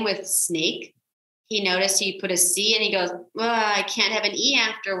same with snake. He noticed he put a C and he goes, well, I can't have an E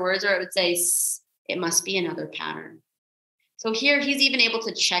afterwards, or it would say, it must be another pattern. So here he's even able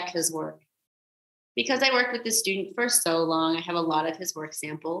to check his work. Because I worked with this student for so long, I have a lot of his work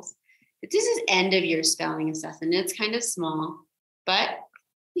samples. But this is end of year spelling assessment. It's kind of small, but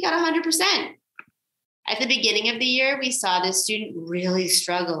he got 100%. At the beginning of the year, we saw this student really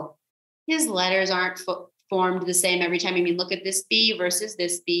struggle. His letters aren't formed the same every time. I mean, look at this B versus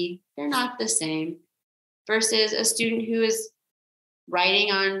this B. They're not the same. Versus a student who is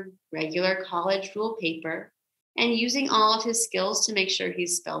writing on regular college rule paper and using all of his skills to make sure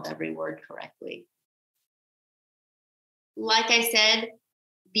he's spelled every word correctly. Like I said,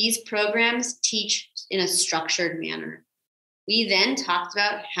 these programs teach in a structured manner. We then talked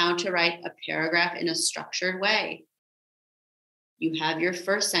about how to write a paragraph in a structured way. You have your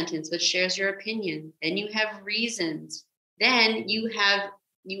first sentence, which shares your opinion. Then you have reasons. Then you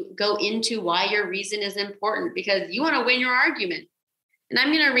go into why your reason is important because you want to win your argument. And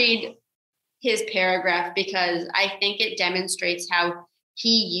I'm going to read his paragraph because I think it demonstrates how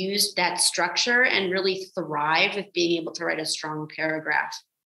he used that structure and really thrived with being able to write a strong paragraph.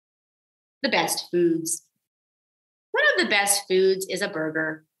 The best foods. One of the best foods is a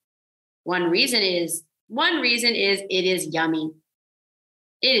burger. One reason is it is yummy.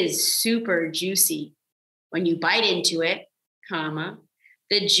 It is super juicy. When you bite into it,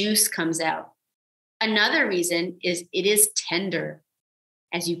 the juice comes out. Another reason is it is tender.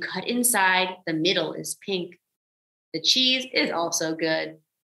 As you cut inside, the middle is pink. The cheese is also good.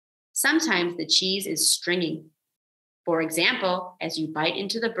 Sometimes the cheese is stringy. For example, as you bite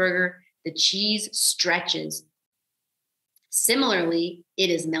into the burger, the cheese stretches. Similarly, it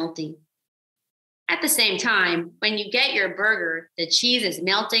is melty. At the same time, when you get your burger, the cheese is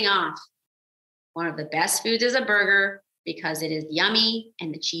melting off. One of the best foods is a burger because it is yummy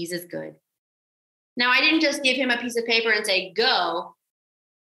and the cheese is good. Now, I didn't just give him a piece of paper and say, go.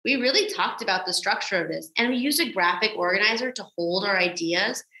 We really talked about the structure of this, and we used a graphic organizer to hold our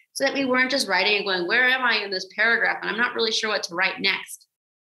ideas so that we weren't just writing and going, where am I in this paragraph? And I'm not really sure what to write next.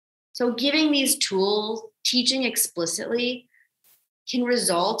 So giving these tools, teaching explicitly, can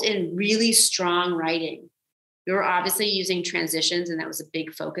result in really strong writing. We were obviously using transitions, and that was a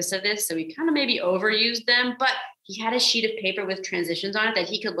big focus of this. So we kind of maybe overused them, but he had a sheet of paper with transitions on it that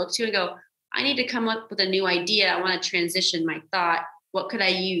he could look to and go, I need to come up with a new idea. I want to transition my thought. What could I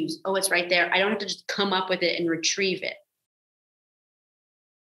use? Oh, it's right there. I don't have to just come up with it and retrieve it.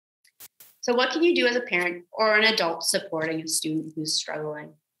 So what can you do as a parent or an adult supporting a student who's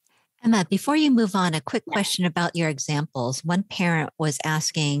struggling? Emma, before you move on, a quick question about your examples. One parent was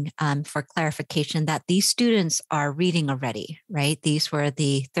asking for clarification that these students are reading already, right? These were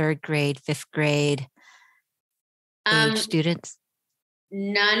the 3rd grade, 5th grade age students?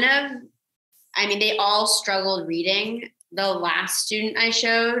 They all struggled reading. The last student I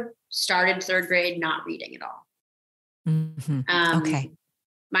showed started 3rd grade not reading at all. Mm-hmm. Okay.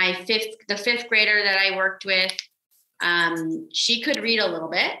 The 5th grader that I worked with, she could read a little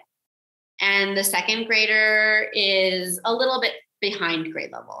bit. And the 2nd grader is a little bit behind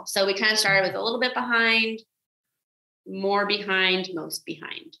grade level. So we kind of started with a little bit behind, more behind, most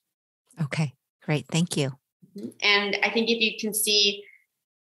behind. Okay, great. Thank you. And I think if you can see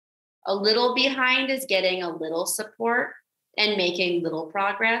a little behind is getting a little support and making little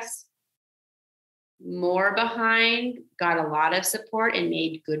progress. More behind got a lot of support and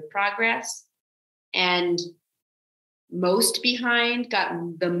made good progress. And most behind got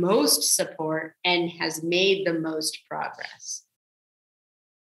the most support and has made the most progress.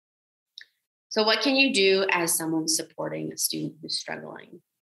 So what can you do as someone supporting a student who's struggling?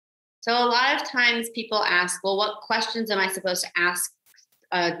 So a lot of times people ask, well, what questions am I supposed to ask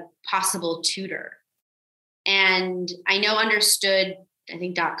a possible tutor? And I know Understood, I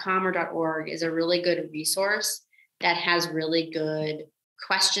think .com or .org is a really good resource that has really good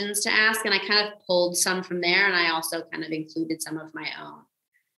questions to ask. And I kind of pulled some from there, and I also kind of included some of my own.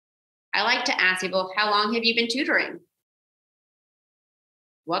 I like to ask people, how long have you been tutoring?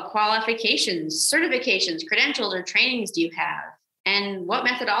 What qualifications, certifications, credentials, or trainings do you have? And what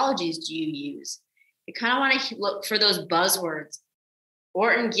methodologies do you use? You kind of want to look for those buzzwords,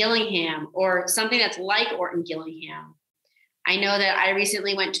 Orton Gillingham, or something that's like Orton Gillingham. I know that I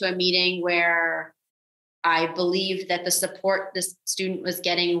recently went to a meeting where I believed that the support the student was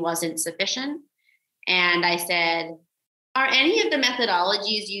getting wasn't sufficient. And I said, are any of the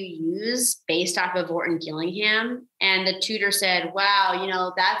methodologies you use based off of Orton Gillingham? And the tutor said,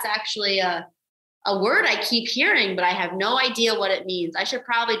 wow, that's actually a word I keep hearing, but I have no idea what it means. I should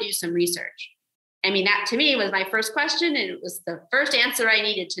probably do some research. I mean, that to me was my first question. And it was the first answer I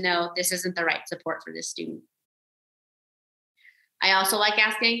needed to know this isn't the right support for this student. I also like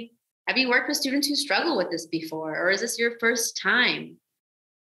asking, have you worked with students who struggle with this before? Or is this your first time?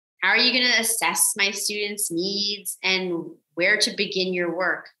 How are you going to assess my students' needs and where to begin your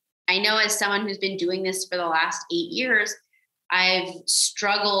work? I know as someone who's been doing this for the last 8 years, I've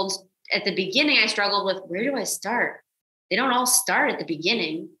struggled at the beginning. I struggled with, where do I start? They don't all start at the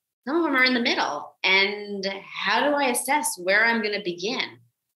beginning. Some of them are in the middle. And how do I assess where I'm going to begin?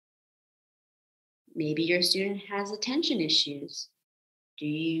 Maybe your student has attention issues. Do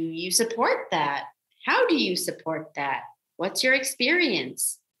you support that? How do you support that? What's your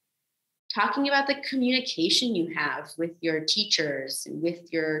experience? Talking about the communication you have with your teachers and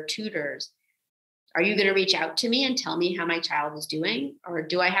with your tutors. Are you going to reach out to me and tell me how my child is doing? Or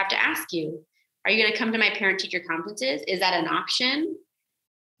do I have to ask you? Are you going to come to my parent-teacher conferences? Is that an option?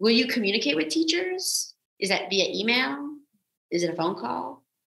 Will you communicate with teachers? Is that via email? Is it a phone call?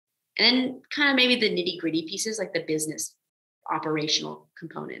 And then kind of maybe the nitty-gritty pieces like the business operational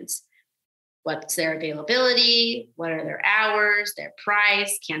components. What's their availability? What are their hours, their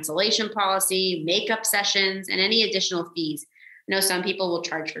price, cancellation policy, makeup sessions, and any additional fees? I know some people will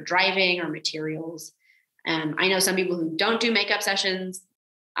charge for driving or materials. I know some people who don't do makeup sessions.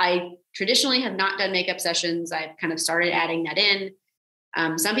 I traditionally have not done makeup sessions. I've kind of started adding that in.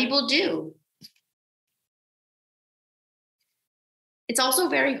 Some people do. It's also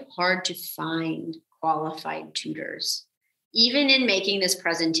very hard to find qualified tutors. Even in making this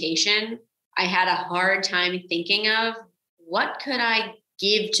presentation, I had a hard time thinking of what could I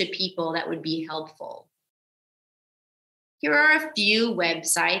give to people that would be helpful. Here are a few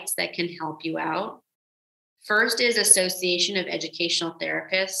websites that can help you out. First is Association of Educational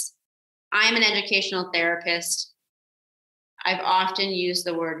Therapists. I'm an educational therapist. I've often used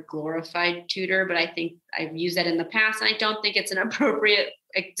the word glorified tutor, but I think I've used that in the past, and I don't think it's an appropriate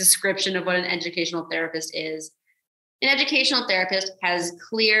description of what an educational therapist is. An educational therapist has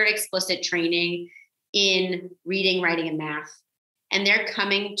clear, explicit training in reading, writing, and math, and they're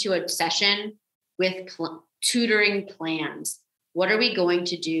coming to a session with tutoring plans. What are we going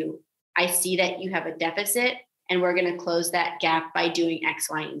to do? I see that you have a deficit, and we're going to close that gap by doing X,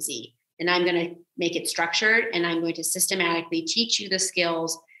 Y, and Z. And I'm going to make it structured, and I'm going to systematically teach you the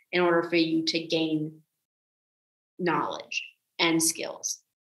skills in order for you to gain knowledge and skills.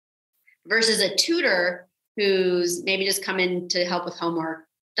 Versus a tutor who's maybe just come in to help with homework,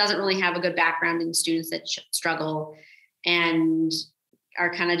 doesn't really have a good background in students that struggle and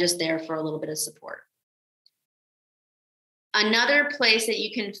are kind of just there for a little bit of support. Another place that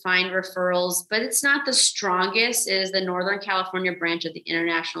you can find referrals, but it's not the strongest, is the Northern California branch of the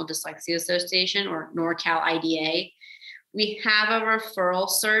International Dyslexia Association, or NorCal IDA. We have a referral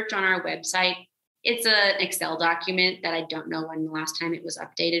search on our website. It's an Excel document that I don't know when the last time it was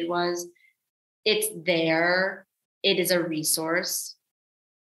updated was. It's there. It is a resource.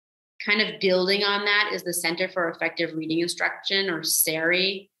 Kind of building on that is the Center for Effective Reading Instruction, or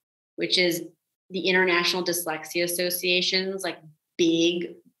CERI, which is the International Dyslexia Association's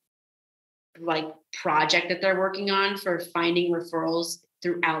big project that they're working on for finding referrals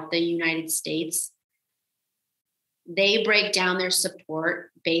throughout the United States. They break down their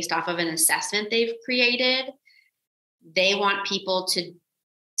support based off of an assessment they've created. They want people to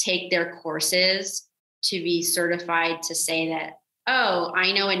take their courses to be certified to say that, oh,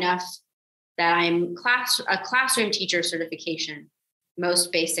 I know enough that I'm a classroom teacher certification,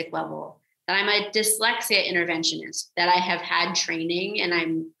 most basic level, that I'm a dyslexia interventionist, that I have had training and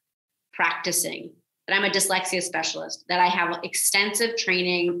I'm practicing, that I'm a dyslexia specialist, that I have extensive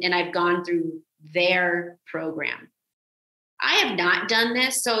training and I've gone through their program. I have not done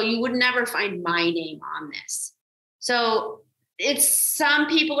this, so you would never find my name on this. So it's some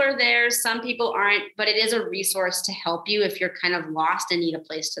people are there, some people aren't, but it is a resource to help you if you're kind of lost and need a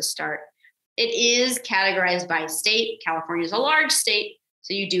place to start. It is categorized by state. California is a large state,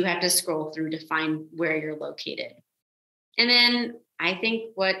 so you do have to scroll through to find where you're located. And then I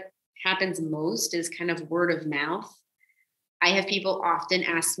think what happens most is kind of word of mouth. I have people often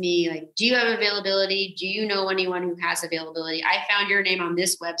ask me, like, do you have availability? Do you know anyone who has availability? I found your name on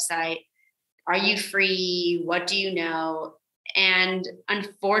this website. Are you free? What do you know? And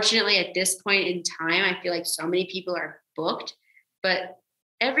unfortunately, at this point in time, I feel like so many people are booked. But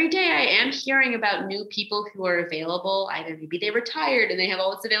every day I am hearing about new people who are available. Either maybe they retired and they have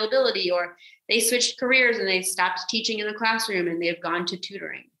all this availability, or they switched careers and they stopped teaching in the classroom and they've gone to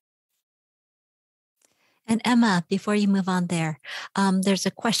tutoring. And Emma, before you move on there's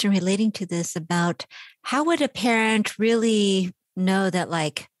a question relating to this about how would a parent really know that,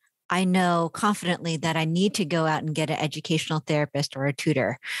 like, I know confidently that I need to go out and get an educational therapist or a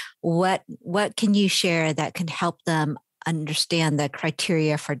tutor. What can you share that can help them understand the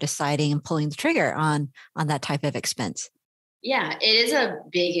criteria for deciding and pulling the trigger on that type of expense? Yeah, it is a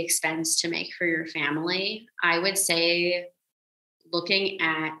big expense to make for your family. I would say looking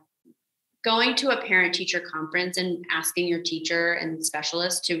at going to a parent teacher conference and asking your teacher and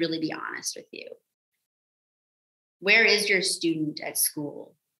specialist to really be honest with you. Where is your student at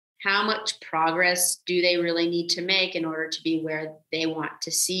school? How much progress do they really need to make in order to be where they want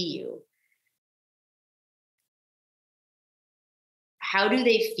to see you? How do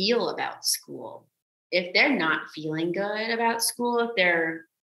they feel about school? If they're not feeling good about school, if they're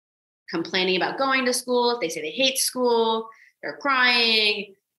complaining about going to school, if they say they hate school, they're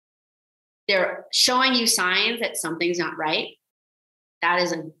crying, they're showing you signs that something's not right, that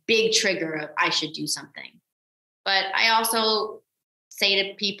is a big trigger of I should do something. But I also say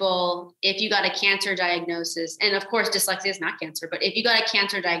to people, if you got a cancer diagnosis, and of course, dyslexia is not cancer, but if you got a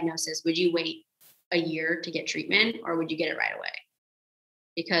cancer diagnosis, would you wait a year to get treatment or would you get it right away?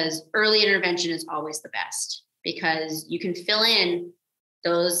 Because early intervention is always the best, because you can fill in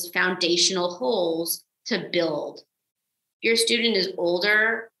those foundational holes to build. If your student is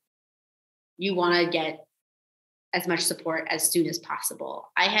older, you want to get as much support as soon as possible.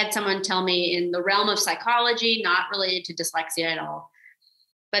 I had someone tell me in the realm of psychology, not related to dyslexia at all,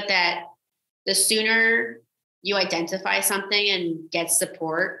 but that the sooner you identify something and get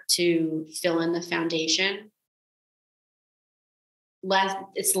support to fill in the foundation,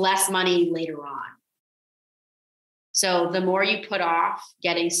 it's less money later on. So the more you put off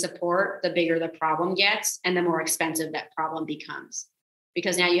getting support, the bigger the problem gets and the more expensive that problem becomes,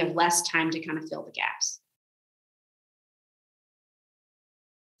 because now you have less time to kind of fill the gaps.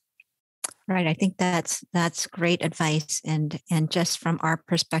 Right. I think that's great advice. And just from our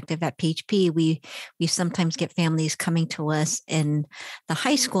perspective at PHP, we sometimes get families coming to us in the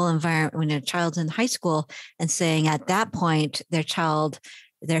high school environment when a child's in high school and saying at that point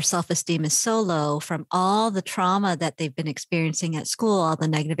their self-esteem is so low from all the trauma that they've been experiencing at school, all the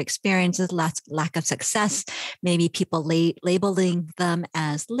negative experiences, lack of success, maybe people labeling them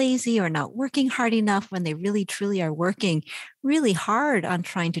as lazy or not working hard enough when they really truly are working really hard on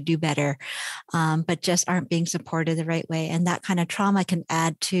trying to do better, but just aren't being supported the right way. And that kind of trauma can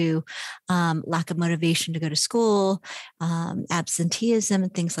add to lack of motivation to go to school, absenteeism,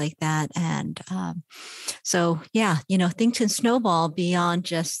 and things like that. And so, yeah, things can snowball beyond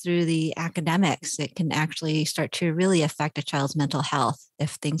just through the academics. It can actually start to really affect a child's mental health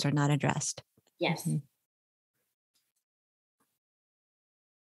if things are not addressed. Yes. Mm-hmm.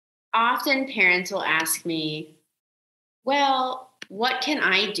 Often parents will ask me, well, what can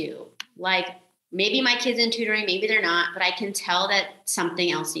I do? Like, maybe my kid's in tutoring, maybe they're not, but I can tell that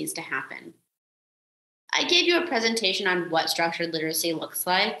something else needs to happen. I gave you a presentation on what structured literacy looks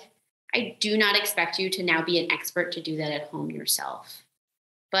like. I do not expect you to now be an expert to do that at home yourself.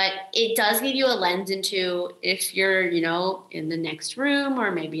 But it does give you a lens into if you're, in the next room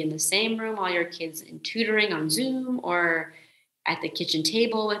or maybe in the same room while your kid's in tutoring on Zoom or at the kitchen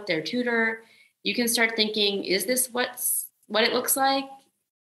table with their tutor, you can start thinking, is this what it looks like?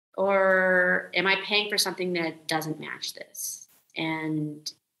 Or am I paying for something that doesn't match this?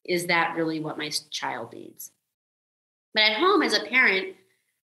 And is that really what my child needs? But at home as a parent,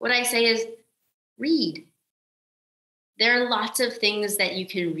 what I say is read. There are lots of things that you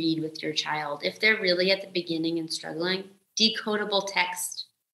can read with your child. If they're really at the beginning and struggling, decodable text.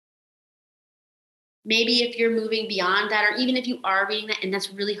 Maybe if you're moving beyond that, or even if you are reading that and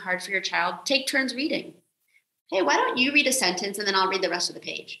that's really hard for your child, take turns reading. Hey, why don't you read a sentence and then I'll read the rest of the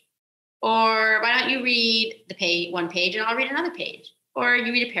page? Or why don't you read one page and I'll read another page? Or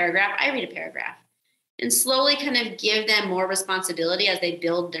you read a paragraph, I read a paragraph. And slowly kind of give them more responsibility as they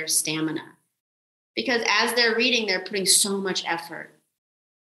build their stamina. Because as they're reading, they're putting so much effort.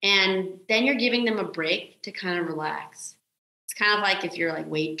 And then you're giving them a break to kind of relax. It's kind of like if you're like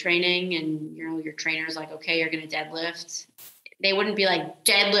weight training and your trainer's like, okay, you're going to deadlift. They wouldn't be like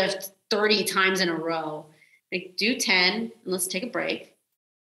deadlift 30 times in a row. Like do 10 and let's take a break.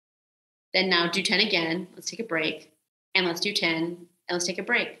 Then now do 10 again. Let's take a break. And let's do 10 and let's take a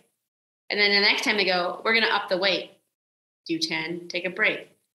break. And then the next time they go, we're going to up the weight. Do 10, take a break.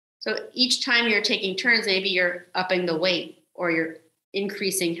 So each time you're taking turns, maybe you're upping the weight or you're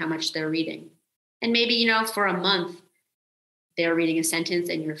increasing how much they're reading. And maybe, you know, for a month, they're reading a sentence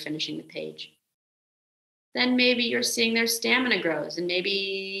and you're finishing the page. Then maybe you're seeing their stamina grows. And maybe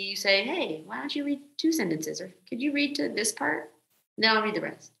you say, hey, why don't you read 2 sentences? Or could you read to this part? And then I'll read the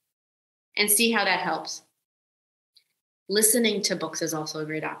rest. And see how that helps. Listening to books is also a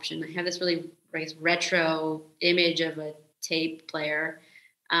great option. I have this really, I guess, retro image of a tape player.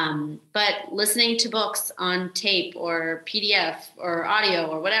 But listening to books on tape or PDF or audio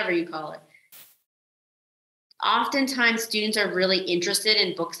or whatever you call it. Oftentimes, students are really interested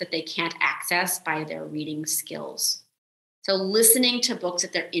in books that they can't access by their reading skills. So listening to books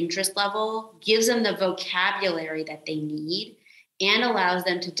at their interest level gives them the vocabulary that they need and allows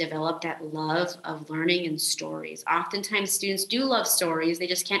them to develop that love of learning and stories. Oftentimes, students do love stories. They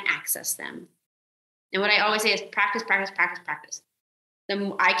just can't access them. And what I always say is practice, practice, practice, practice.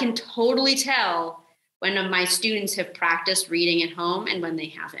 Then I can totally tell when my students have practiced reading at home and when they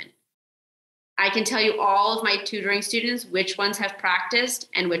haven't. I can tell you all of my tutoring students which ones have practiced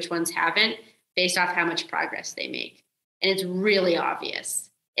and which ones haven't based off how much progress they make. And it's really obvious.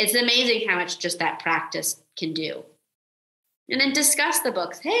 It's amazing how much just that practice can do. And then discuss the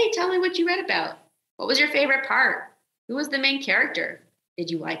books. Hey, tell me what you read about. What was your favorite part? Who was the main character? Did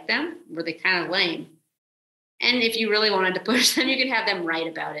you like them? Were they kind of lame? And if you really wanted to push them, you could have them write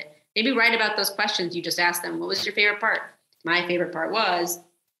about it. Maybe write about those questions you just asked them. What was your favorite part? My favorite part was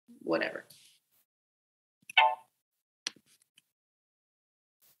whatever.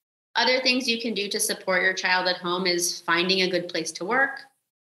 Other things you can do to support your child at home is finding a good place to work,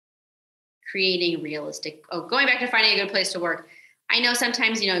 creating realistic, going back to finding a good place to work. I know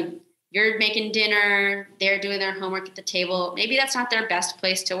sometimes, you know, you're making dinner, they're doing their homework at the table. Maybe that's not their best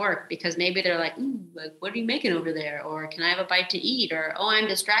place to work because maybe they're like, what are you making over there? Or can I have a bite to eat? Or, oh, I'm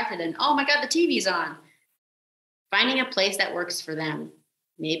distracted. And oh my God, the TV's on. Finding a place that works for them.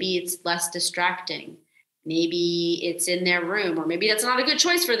 Maybe it's less distracting. Maybe it's in their room, or maybe that's not a good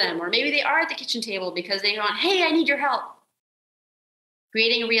choice for them. Or maybe they are at the kitchen table because they want, hey, I need your help.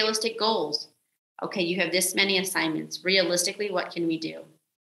 Creating realistic goals. Okay, you have this many assignments. Realistically, what can we do?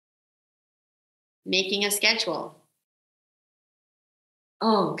 Making a schedule.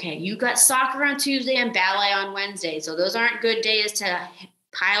 Oh, okay, you got soccer on Tuesday and ballet on Wednesday. So those aren't good days to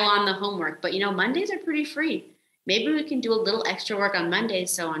pile on the homework. But, you know, Mondays are pretty free. Maybe we can do a little extra work on Mondays.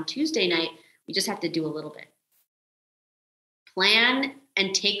 So on Tuesday night, we just have to do a little bit. Plan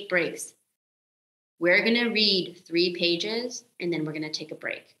and take breaks. We're going to read 3 pages and then we're going to take a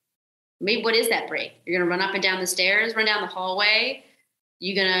break. Maybe what is that break? You're going to run up and down the stairs, run down the hallway.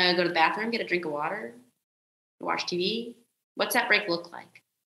 You're going to go to the bathroom, get a drink of water, watch TV. What's that break look like?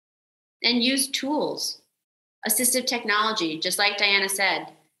 And use tools, assistive technology. Just like Diana said,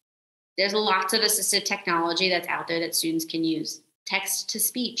 there's lots of assistive technology that's out there that students can use. Text to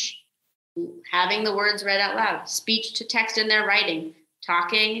speech, having the words read out loud, speech to text in their writing,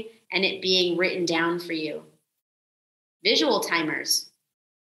 talking, and it being written down for you. Visual timers.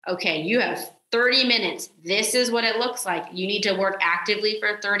 Okay, you have 30 minutes. This is what it looks like. You need to work actively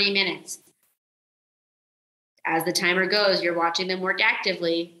for 30 minutes. As the timer goes, you're watching them work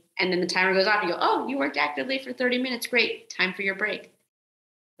actively, and then the timer goes off. You go, oh, you worked actively for 30 minutes. Great, time for your break.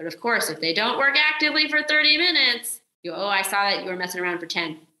 But of course, if they don't work actively for 30 minutes, you go, oh, I saw that you were messing around for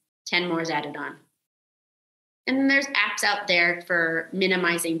 10. 10 more is added on. And then there's apps out there for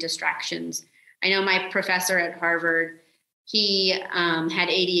minimizing distractions. I know my professor at Harvard, he had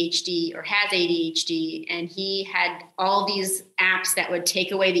ADHD or has ADHD, and he had all these apps that would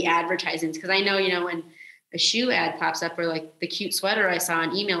take away the advertisements. Because I know, you know, when a shoe ad pops up or like the cute sweater I saw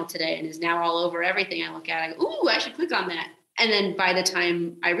on email today and is now all over everything I look at, I go, ooh, I should click on that. And then by the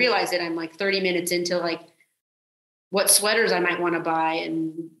time I realize it, I'm like 30 minutes into like what sweaters I might want to buy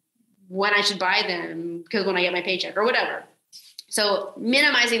and when I should buy them because when I get my paycheck or whatever. So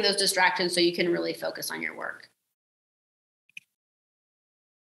minimizing those distractions so you can really focus on your work.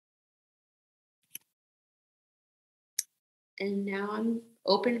 And now I'm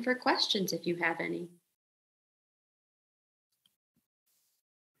open for questions if you have any.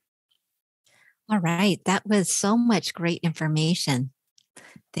 All right. That was so much great information.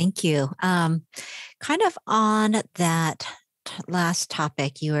 Thank you. Kind of on that last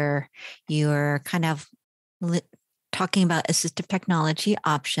topic, you were kind of talking about assistive technology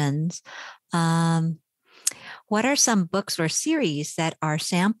options. what are some books or series that are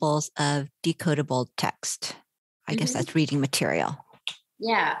samples of decodable text? I guess that's reading material.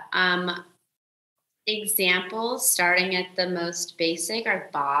 Yeah. Examples, starting at the most basic, are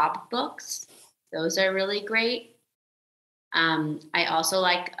Bob books. Those are really great. I also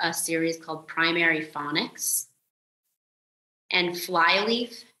like a series called Primary Phonics. And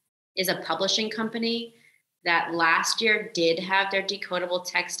Flyleaf is a publishing company that last year did have their decodable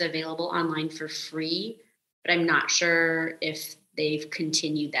text available online for free, but I'm not sure if they've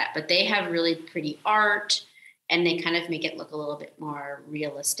continued that. But they have really pretty art, and they kind of make it look a little bit more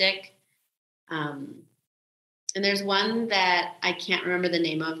realistic. And there's one that I can't remember the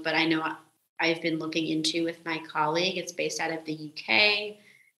name of, but I know I've been looking into with my colleague. It's based out of the UK,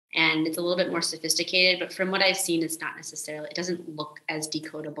 and it's a little bit more sophisticated, but from what I've seen, it's not necessarily, it doesn't look as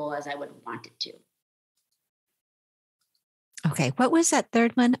decodable as I would want it to. Okay. What was that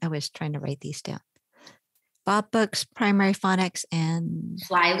third one? I was trying to write these down. Bob Books, Primary Phonics, and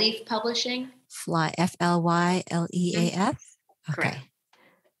Flyleaf Publishing. Flyleaf. Okay. Correct.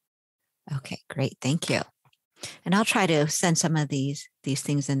 Okay, great. Thank you. And I'll try to send some of these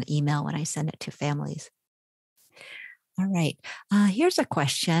things in the email when I send it to families. All right. Here's a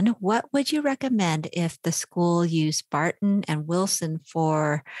question. What would you recommend if the school used Barton and Wilson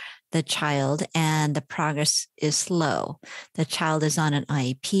for the child and the progress is slow? The child is on an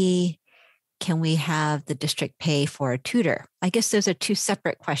IEP. Can we have the district pay for a tutor? I guess those are two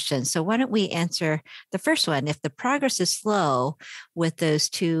separate questions. So why don't we answer the first one? If the progress is slow with those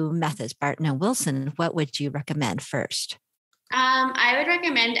two methods, Barton and Wilson, what would you recommend first? I would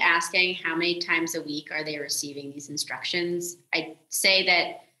recommend asking how many times a week are they receiving these instructions. I'd say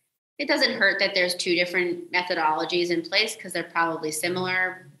that it doesn't hurt that there's two different methodologies in place because they're probably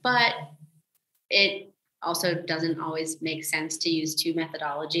similar, but it also doesn't always make sense to use two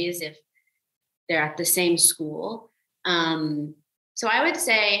methodologies if they're at the same school. So I would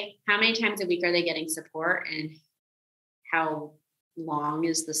say, how many times a week are they getting support and how long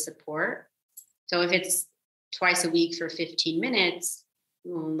is the support? So if it's twice a week for 15 minutes,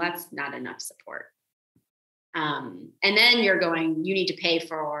 that's not enough support. And then you need to pay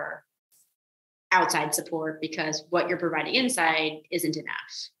for outside support because what you're providing inside isn't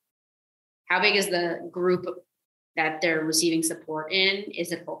enough. How big is the group that they're receiving support in?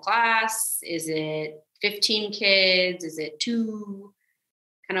 Is it whole class? Is it 15 kids? Is it 2?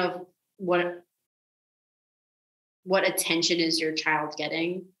 Kind of what attention is your child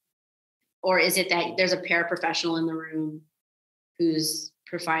getting? Or is it that there's a paraprofessional in the room who's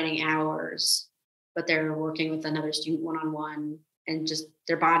providing hours, but they're working with another student one-on-one and just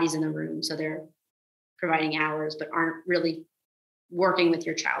their body's in the room, so they're providing hours but aren't really working with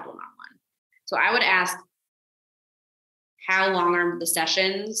your child one-on-one? So I would ask, how long are the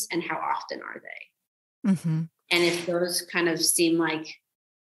sessions and how often are they? Mm-hmm. And if those kind of seem like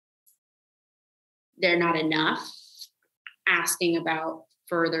they're not enough, asking about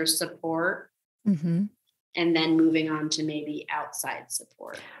further support, and then moving on to maybe outside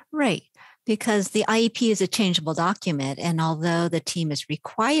support. Right. Because the IEP is a changeable document. And although the team is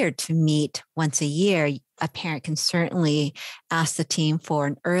required to meet once a year, a parent can certainly ask the team for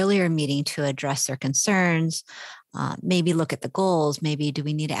an earlier meeting to address their concerns. Maybe look at the goals. Maybe do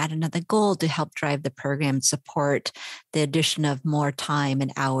we need to add another goal to help drive the program and support the addition of more time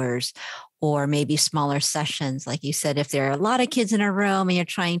and hours, or maybe smaller sessions. Like you said, if there are a lot of kids in a room and you're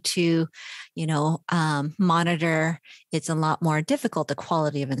trying to, monitor, it's a lot more difficult. The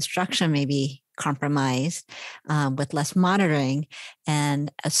quality of instruction may be compromised with less monitoring,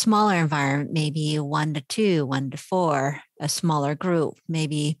 and a smaller environment, maybe 1 to 2, 1 to 4, a smaller group may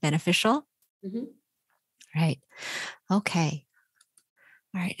be beneficial. Mm-hmm. Right. Okay.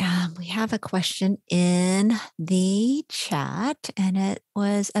 All right. We have a question in the chat, and it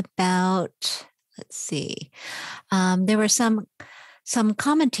was about, let's see. There was some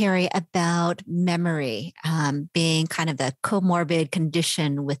commentary about memory being kind of the comorbid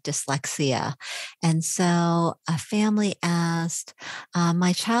condition with dyslexia. And so a family asked,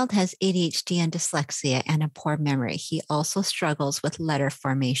 my child has ADHD and dyslexia and a poor memory. He also struggles with letter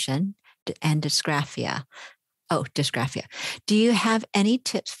formation and dysgraphia. Do you have any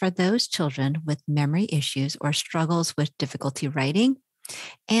tips for those children with memory issues or struggles with difficulty writing?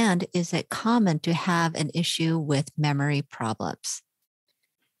 And is it common to have an issue with memory problems?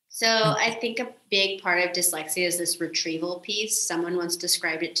 So I think a big part of dyslexia is this retrieval piece. Someone once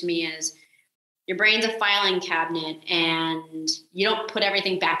described it to me as your brain's a filing cabinet and you don't put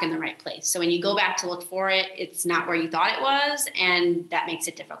everything back in the right place. So when you go back to look for it, it's not where you thought it was, and that makes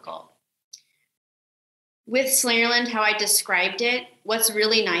it difficult. With Slingerland, how I described it, what's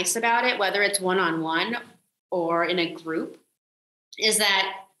really nice about it, whether it's one-on-one or in a group is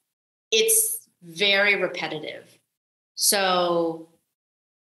that it's very repetitive. So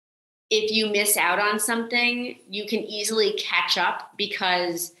if you miss out on something, you can easily catch up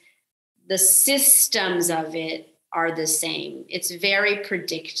because the systems of it are the same. It's very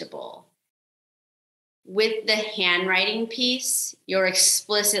predictable. With the handwriting piece, you're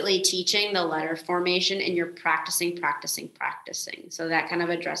explicitly teaching the letter formation and you're practicing. So that kind of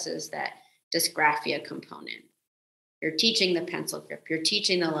addresses that dysgraphia component. You're teaching the pencil grip, you're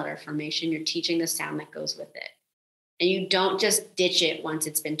teaching the letter formation, you're teaching the sound that goes with it. And you don't just ditch it once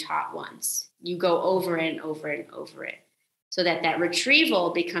it's been taught once. You go over it and over it and over it so that that retrieval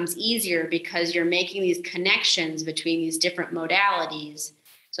becomes easier because you're making these connections between these different modalities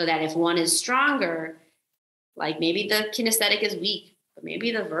so that if one is stronger, like maybe the kinesthetic is weak, but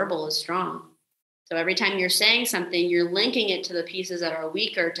maybe the verbal is strong. So every time you're saying something, you're linking it to the pieces that are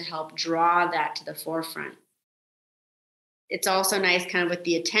weaker to help draw that to the forefront. It's also nice kind of with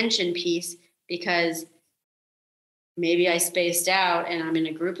the attention piece because maybe I spaced out and I'm in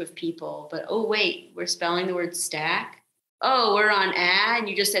a group of people, but oh, wait, we're spelling the word stack. Oh, we're on and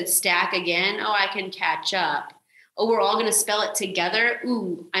you just said stack again. Oh, I can catch up. Oh, we're all going to spell it together.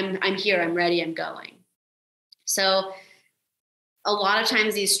 Ooh, I'm here. I'm ready. I'm going. So a lot of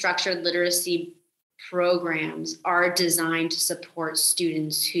times these structured literacy programs are designed to support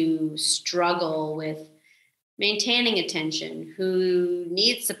students who struggle with maintaining attention, who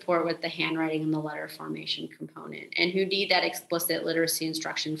need support with the handwriting and the letter formation component, and who need that explicit literacy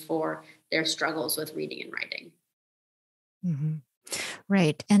instruction for their struggles with reading and writing. Mm-hmm.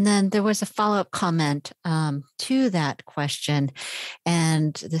 Right. And then there was a follow-up comment to that question.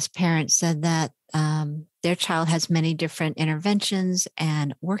 And this parent said that their child has many different interventions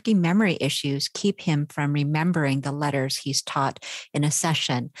and working memory issues keep him from remembering the letters he's taught in a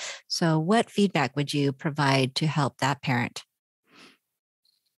session. So what feedback would you provide to help that parent?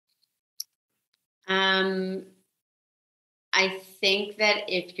 I think that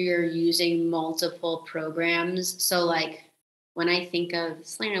if you're using multiple programs, so like when I think of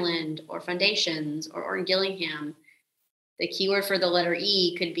Slangerland or Foundations or Orton Gillingham, the keyword for the letter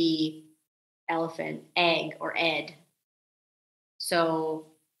E could be elephant, egg, or ed. So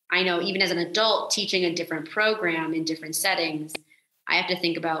I know even as an adult teaching a different program in different settings, I have to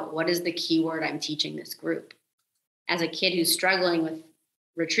think about what is the keyword I'm teaching this group. As a kid who's struggling with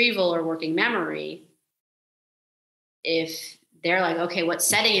retrieval or working memory, if they're like, okay, what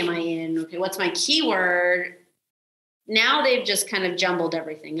setting am I in? Okay, what's my keyword? Now they've just kind of jumbled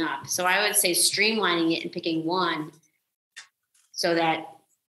everything up. So I would say streamlining it and picking one so that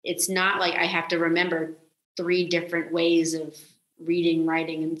it's not like I have to remember 3 different ways of reading,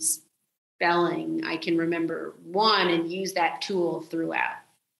 writing, and spelling. I can remember one and use that tool throughout.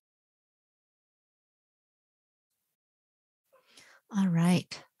 All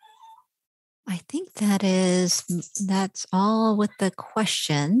right. I think that's all with the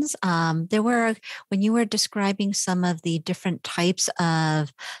questions. When you were describing some of the different types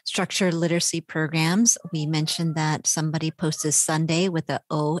of structured literacy programs, we mentioned that somebody posted Sunday with the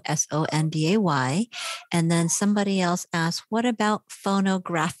OSONDAY, and then somebody else asked, what about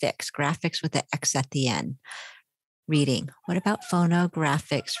phonographics, graphics with the X at the end, reading? What about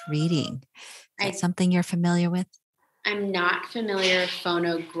phonographics reading? Is that something you're familiar with? I'm not familiar with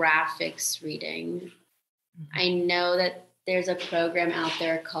phonographics reading. I know that there's a program out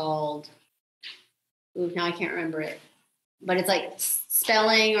there called, now I can't remember it, but it's like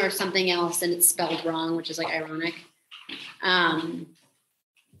spelling or something else and it's spelled wrong, which is like ironic.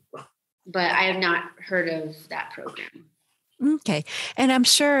 But I have not heard of that program. Okay. And I'm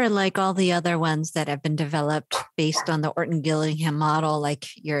sure like all the other ones that have been developed based on the Orton Gillingham model, like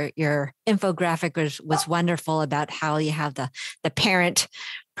your infographic was wonderful about how you have the parent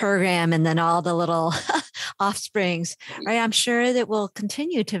program and then all the little offsprings, right? I'm sure that we'll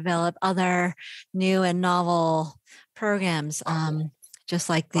continue to develop other new and novel programs, just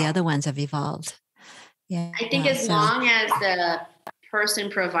like the other ones have evolved. Yeah. I think as long as the person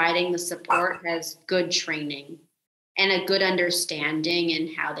providing the support has good training and a good understanding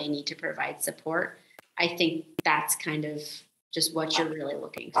in how they need to provide support, I think that's kind of just what you're really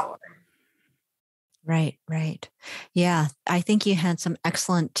looking for. Right, right. Yeah, I think you had some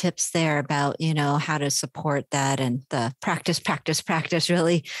excellent tips there about, how to support that, and the practice, practice, practice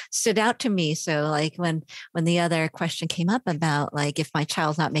really stood out to me. So like when the other question came up about like if my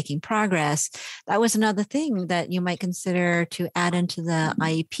child's not making progress, that was another thing that you might consider to add into the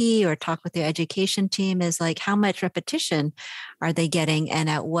IEP or talk with the education team is like how much repetition are they getting and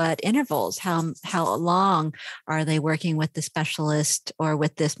at what intervals? How long are they working with the specialist or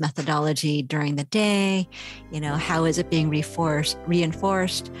with this methodology during the day? How is it being reinforced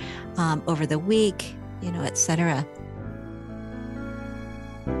over the week, et cetera.